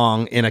this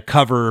song in a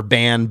cover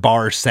band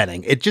bar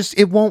setting.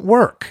 It won't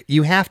work.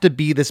 You have to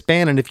be this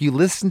band. And if you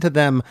listen to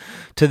them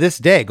to this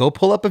day, go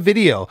pull up a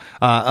video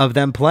of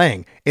them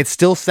playing. It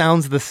still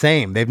sounds the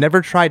same. They've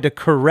never tried to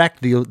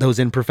correct those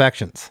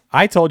imperfections.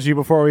 I told you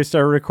before we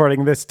started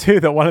recording this too,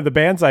 that one of the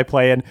bands I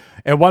play in,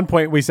 at one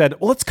point we said,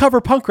 well, let's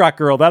cover Punk Rock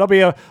Girl. That'll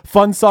be a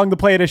fun song to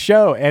play at a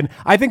show. And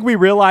I think we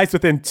realized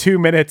within 2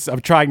 minutes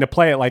of trying to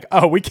play it, like,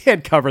 oh, we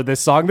can't cover this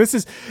song. This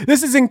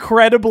is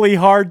incredibly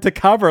hard to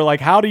cover.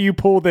 Like, how do you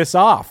pull this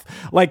off?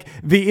 Like,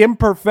 the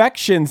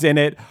imperfections in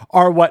it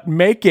are what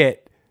make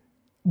it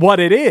what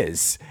it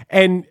is.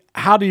 And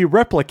how do you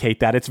replicate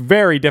that? It's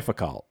very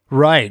difficult.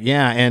 Right,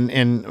 yeah,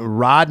 and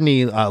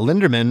Rodney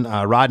Linderman,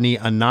 Rodney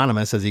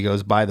Anonymous, as he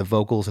goes by, the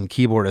vocals and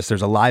keyboardist.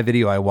 There's a live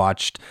video I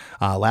watched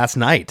last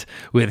night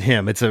with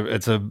him. It's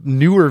a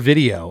newer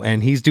video,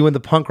 and he's doing the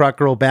Punk Rock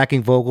Girl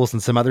backing vocals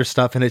and some other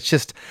stuff, and it's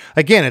just,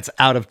 again, it's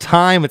out of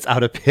time, it's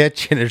out of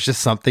pitch, and there's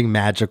just something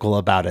magical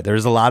about it.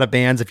 There's a lot of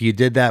bands, if you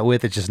did that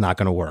with, it's just not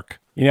going to work.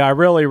 I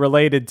really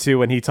related to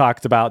when he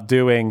talked about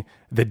doing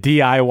the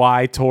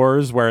DIY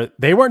tours where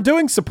they weren't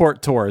doing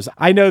support tours.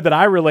 I know that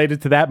I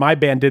related to that. My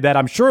band did that.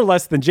 I'm sure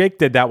Less Than Jake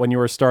did that when you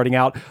were starting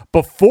out.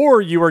 Before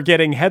you were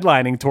getting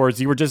headlining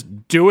tours, you were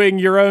just doing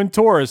your own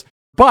tours.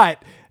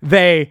 But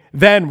they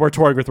then were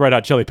touring with Red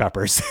Hot Chili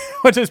Peppers,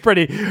 which is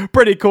pretty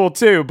cool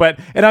too.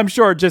 And I'm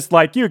sure just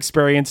like you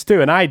experienced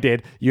too, and I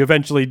did, you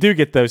eventually do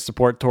get those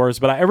support tours.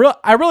 But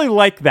I really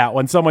like that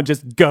when someone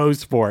just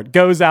goes for it,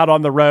 goes out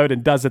on the road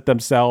and does it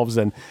themselves.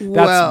 And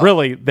that's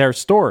really their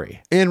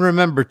story. And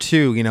remember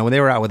too, when they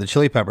were out with the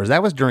Chili Peppers,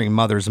 that was during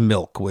Mother's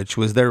Milk, which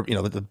was their,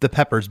 the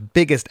Peppers'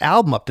 biggest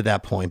album up to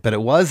that point, but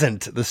it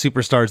wasn't the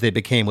superstars they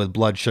became with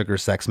Blood, Sugar,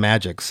 Sex,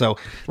 Magic. So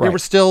they were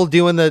still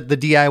doing the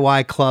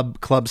DIY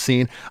club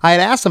scene. I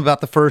had asked them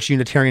about the First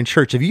Unitarian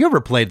Church. Have you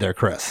ever played there,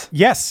 Chris?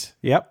 Yes.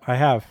 Yep, I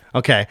have.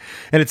 Okay.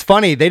 And it's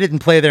funny, they didn't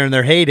play there in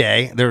their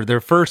heyday. Their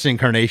first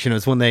incarnation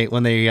was when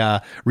they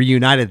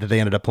reunited that they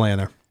ended up playing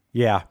there.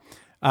 Yeah.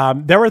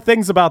 There were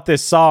things about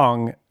this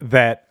song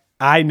that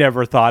I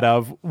never thought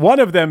of. One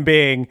of them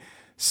being,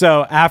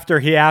 so after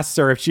he asks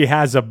her if she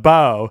has a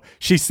beau,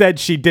 she said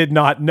she did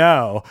not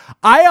know.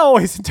 I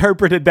always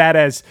interpreted that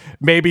as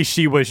maybe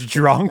she was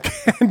drunk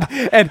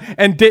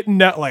and didn't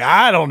know. Like,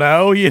 I don't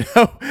know,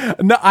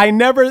 No, I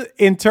never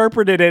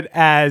interpreted it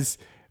as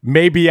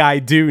maybe I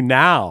do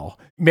now.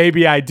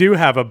 Maybe I do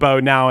have a beau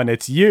now and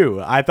it's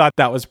you. I thought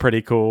that was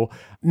pretty cool.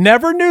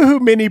 Never knew who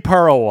Minnie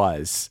Pearl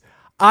was.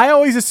 I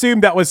always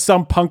assumed that was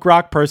some punk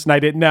rock person I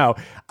didn't know.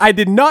 I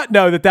did not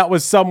know that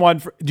was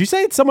someone. Did you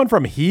say it's someone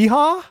from Hee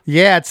Haw?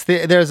 Yeah,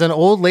 there's an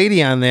old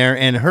lady on there,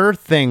 and her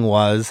thing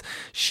was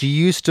she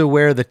used to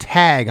wear the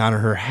tag on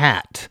her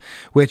hat,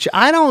 which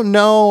I don't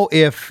know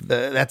if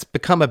that's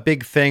become a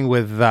big thing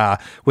with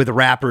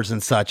rappers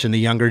and such in the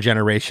younger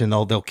generation.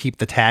 They'll keep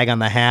the tag on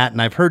the hat,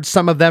 and I've heard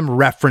some of them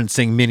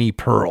referencing Minnie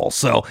Pearl.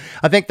 So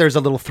I think there's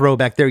a little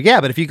throwback there. Yeah,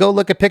 but if you go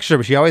look at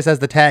pictures, she always has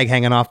the tag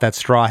hanging off that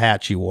straw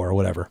hat she wore or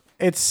whatever.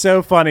 It's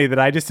so funny that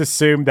I just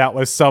assumed that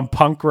was some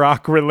punk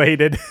rock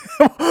related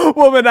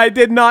woman I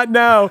did not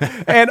know.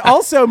 And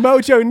also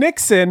Mojo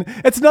Nixon,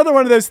 it's another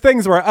one of those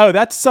things where, oh,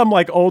 that's some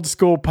like old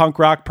school punk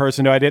rock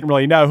person who I didn't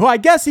really know, who I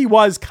guess he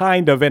was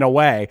kind of in a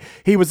way.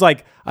 He was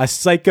like a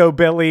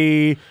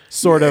psychobilly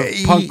sort of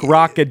punk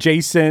rock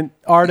adjacent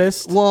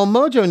artist. Well,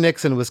 Mojo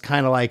Nixon was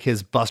kind of like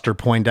his Buster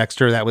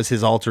Poindexter. That was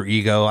his alter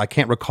ego. I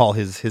can't recall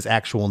his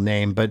actual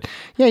name, but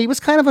yeah, he was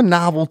kind of a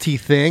novelty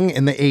thing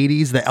in the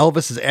 80s. The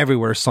Elvis is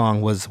Everywhere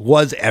song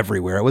was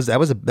everywhere.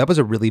 That was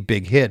a really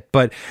big hit.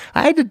 But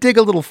I had to dig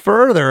a little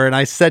further, and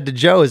I said to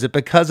Joe, is it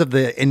because of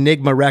the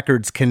Enigma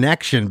Records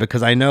connection?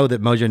 Because I know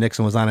that Mojo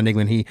Nixon was on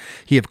Enigma, and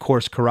he of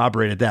course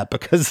corroborated that,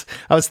 because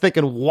I was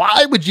thinking,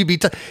 why would you be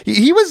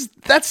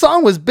that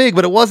song was big,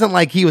 but it wasn't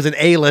like he was an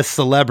A-list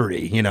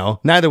celebrity, you know.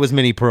 Neither was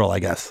Minnie Pearl, I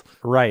guess.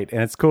 Right,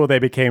 and it's cool they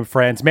became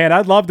friends. Man,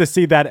 I'd love to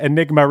see that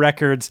Enigma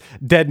Records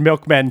Dead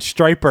Milkmen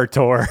Striper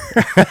tour.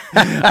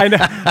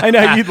 I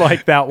know you'd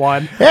like that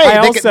one.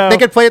 Hey, they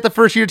could play at the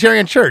First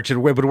Unitarian Church. It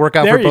would work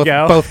out for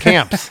both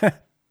camps.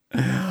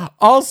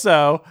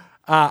 Also,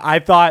 I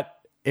thought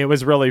it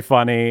was really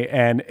funny,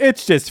 and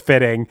it's just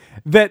fitting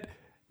that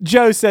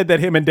Joe said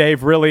that him and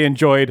Dave really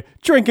enjoyed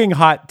drinking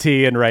hot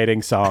tea and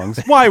writing songs.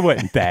 Why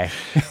wouldn't they?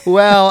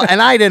 Well,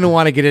 and I didn't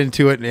want to get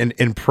into it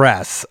in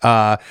press.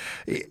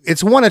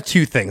 It's one of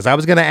two things. I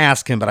was going to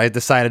ask him, but I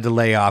decided to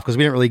lay off because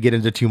we didn't really get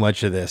into too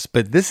much of this.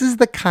 But this is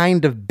the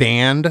kind of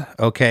band,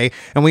 okay?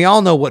 And we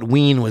all know what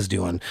Ween was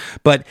doing.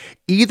 But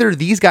either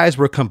these guys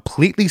were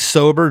completely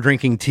sober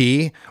drinking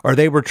tea, or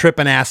they were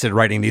tripping acid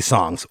writing these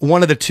songs.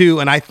 One of the two,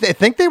 and I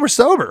think they were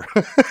sober.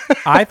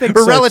 I think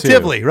or so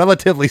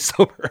relatively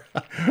sober.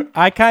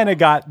 I kind of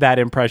got that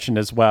impression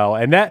as well.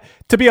 And that,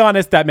 to be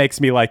honest, that makes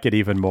me like it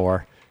even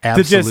more.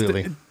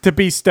 Absolutely. To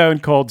be stone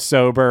cold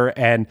sober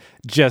and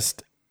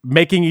just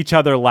making each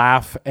other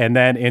laugh, and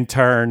then in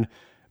turn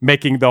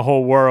making the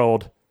whole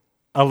world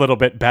a little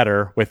bit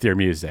better with your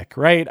music,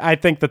 right? I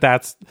think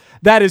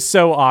that is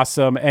so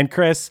awesome. And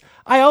Chris,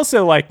 I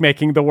also like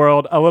making the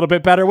world a little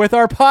bit better with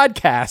our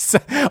podcasts.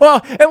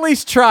 Well, at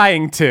least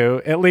trying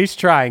to. And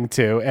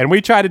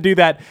we try to do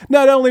that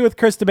not only with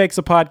Krista Makes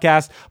a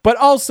Podcast, but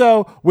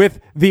also with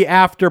the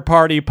After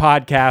Party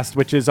Podcast,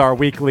 which is our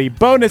weekly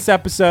bonus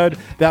episode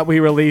that we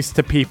release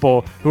to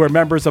people who are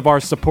members of our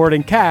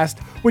supporting cast,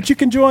 which you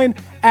can join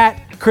at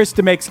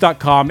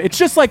KristaMakes.com. It's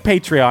just like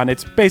Patreon.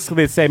 It's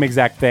basically the same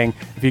exact thing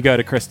if you go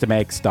to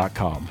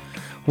KristaMakes.com.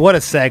 What a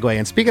segue.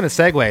 And speaking of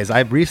segues,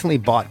 I've recently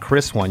bought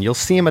Chris one. You'll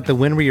see him at the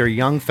When We Are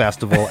Young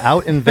Festival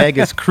out in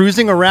Vegas,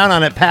 cruising around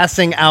on it,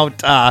 passing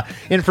out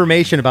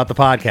information about the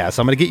podcast.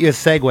 So I'm going to get you a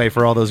segue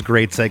for all those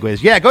great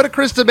segues. Yeah, go to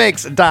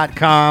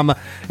KristaMakes.com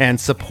and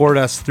support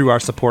us through our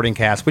supporting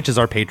cast, which is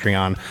our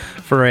Patreon.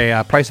 For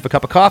a price of a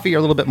cup of coffee or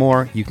a little bit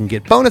more, you can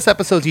get bonus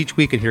episodes each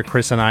week and hear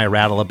Chris and I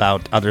rattle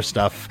about other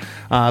stuff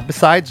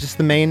besides just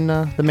the main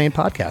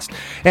podcast.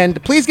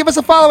 And please give us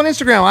a follow on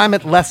Instagram. I'm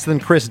at Less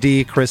Than Chris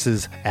D. Chris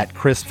is at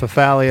Chris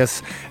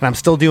Fafalius, and I'm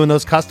still doing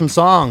those custom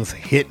songs.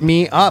 Hit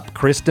me up,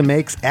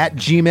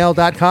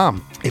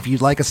 KristaMakes@gmail.com. If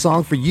you'd like a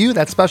song for you,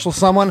 that special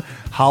someone,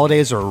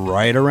 holidays are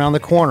right around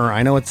the corner.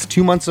 I know it's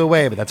 2 months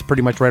away, but that's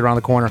pretty much right around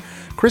the corner.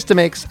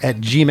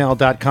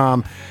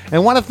 KristaMakes@gmail.com. And I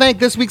want to thank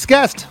this week's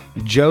guest,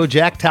 Joe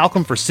Jack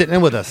Talcum, for sitting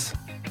in with us.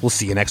 We'll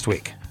see you next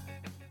week.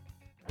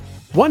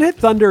 One Hit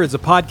Thunder is a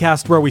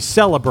podcast where we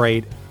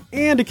celebrate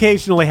and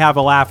occasionally have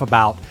a laugh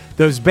about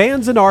those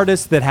bands and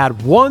artists that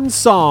had one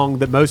song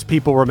that most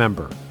people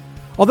remember.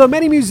 Although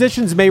many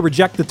musicians may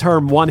reject the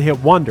term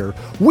one-hit wonder,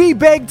 we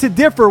beg to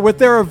differ with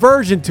their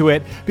aversion to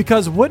it,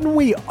 because wouldn't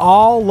we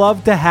all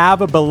love to have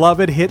a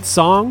beloved hit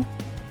song?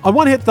 On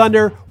One Hit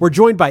Thunder, we're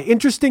joined by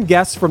interesting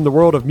guests from the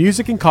world of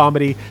music and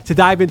comedy to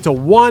dive into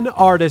one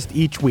artist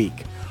each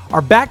week.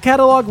 Our back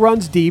catalog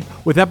runs deep,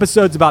 with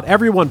episodes about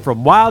everyone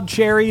from Wild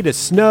Cherry to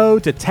Snow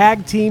to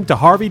Tag Team to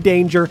Harvey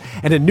Danger,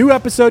 and a new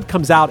episode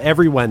comes out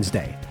every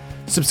Wednesday.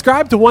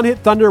 Subscribe to One Hit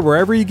Thunder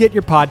wherever you get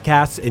your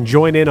podcasts and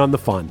join in on the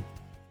fun.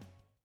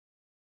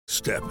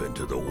 Step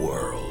into the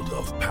world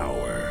of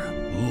power,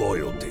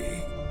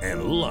 loyalty,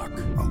 and luck.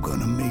 I'm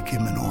gonna make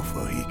him an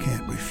offer he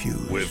can't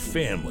refuse. With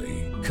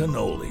family,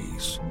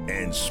 cannolis,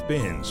 and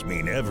spins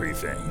mean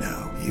everything.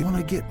 Now, you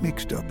wanna get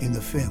mixed up in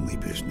the family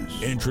business.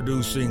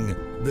 Introducing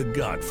The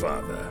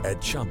Godfather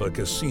at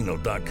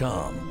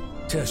ChumbaCasino.com.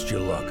 Test your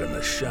luck in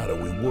the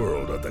shadowy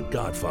world of The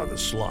Godfather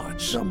slot.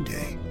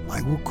 Someday,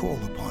 I will call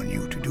upon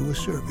you to do a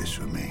service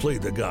for me. Play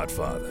The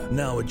Godfather,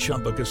 now at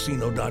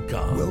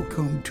ChumbaCasino.com.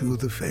 Welcome to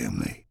the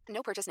family.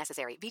 No purchase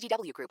necessary.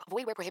 VGW Group.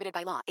 Void where prohibited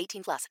by law.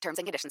 18+. Terms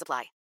and conditions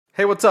apply.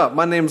 Hey, what's up?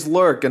 My name's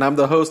Lurk, and I'm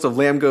the host of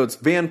Lamb Goat's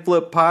Van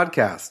Flip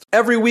podcast.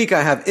 Every week,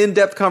 I have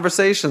in-depth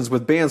conversations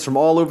with bands from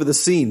all over the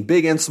scene,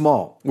 big and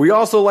small. We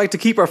also like to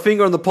keep our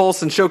finger on the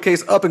pulse and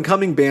showcase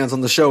up-and-coming bands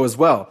on the show as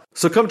well.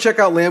 So come check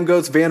out Lamb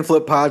Goat's Van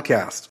Flip podcast.